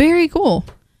 very cool.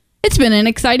 It's been an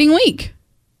exciting week.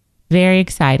 Very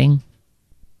exciting.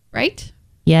 Right?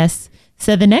 Yes.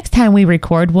 So the next time we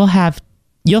record, you'll have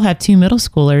 2 middle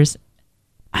schoolers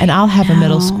and I'll have a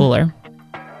middle schooler.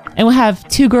 And we'll have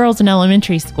 2 girls in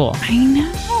elementary school. I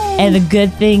know. And the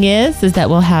good thing is that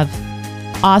we'll have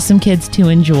awesome kids to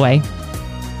enjoy.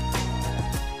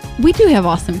 We do have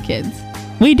awesome kids.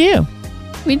 We do.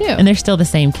 We do. And they're still the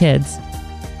same kids.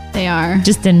 They are.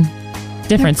 Just in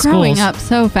different schools. Growing up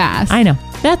so fast. I know.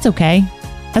 That's okay.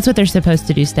 That's what they're supposed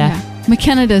to do, Steph. Yeah.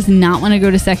 McKenna does not want to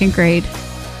go to 2nd grade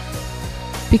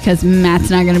because Matt's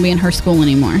not going to be in her school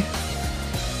anymore.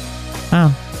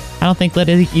 Oh. I don't think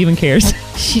Lydia even cares.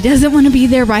 She doesn't want to be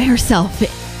there by herself.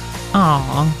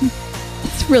 Aw.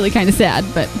 It's really kind of sad,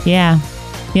 but... Yeah.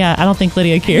 Yeah, I don't think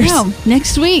Lydia cares. No.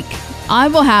 Next week, I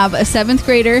will have a 7th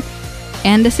grader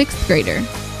and a 6th grader.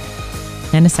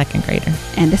 And a 2nd grader.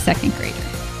 And a 2nd grader.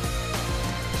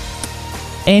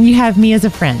 And you have me as a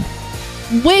friend.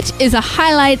 Which is a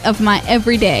highlight of my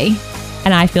everyday.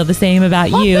 And I feel the same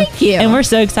about you. Thank you. And we're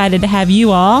so excited to have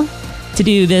you all to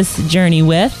do this journey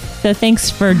with. So thanks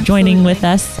for joining with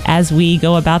us as we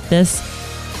go about this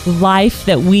life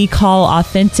that we call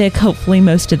authentic, hopefully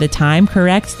most of the time.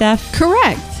 Correct, Steph?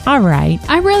 Correct. All right.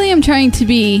 I really am trying to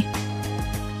be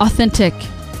authentic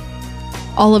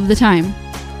all of the time.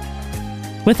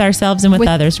 With ourselves and with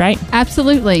others, right?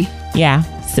 Absolutely. Yeah,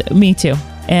 so, me too.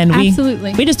 And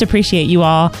we just appreciate you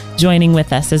all joining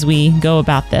with us as we go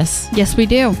about this. Yes, we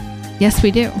do. Yes,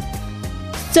 we do.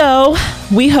 So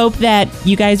we hope that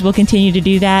you guys will continue to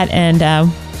do that.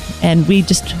 And we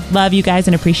just love you guys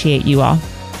and appreciate you all.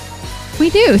 We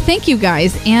do. Thank you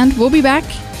guys. And we'll be back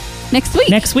next week.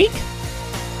 Next week.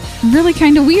 Really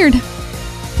kind of weird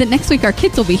that next week our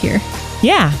kids will be here.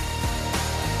 Yeah.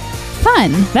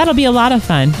 Fun. That'll be a lot of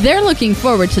fun. They're looking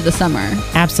forward to the summer.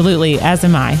 Absolutely, as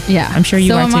am I. Yeah. I'm sure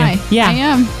you are too. So am I. Yeah. I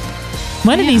am.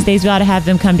 One of these days we ought to have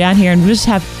them come down here and we'll just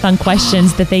have fun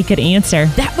questions that they could answer.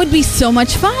 That would be so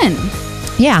much fun.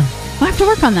 Yeah. We'll have to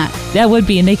work on that. That would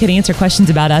be, and they could answer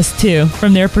questions about us too,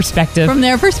 from their perspective.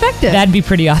 That'd be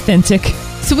pretty authentic.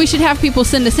 So we should have people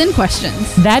send us in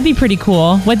questions. That'd be pretty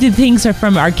cool. What did things are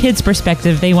from our kids'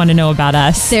 perspective they want to know about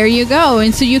us? There you go.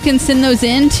 And so you can send those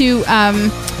in to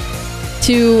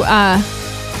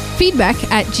feedback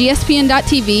at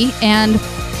gspn.tv and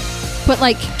put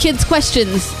like kids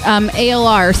questions,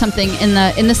 ALR or something in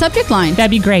the subject line.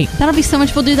 That'd be great. That'll be so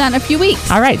much. We'll do that in a few weeks.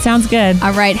 All right. Sounds good.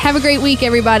 All right. Have a great week,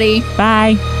 everybody.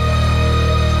 Bye.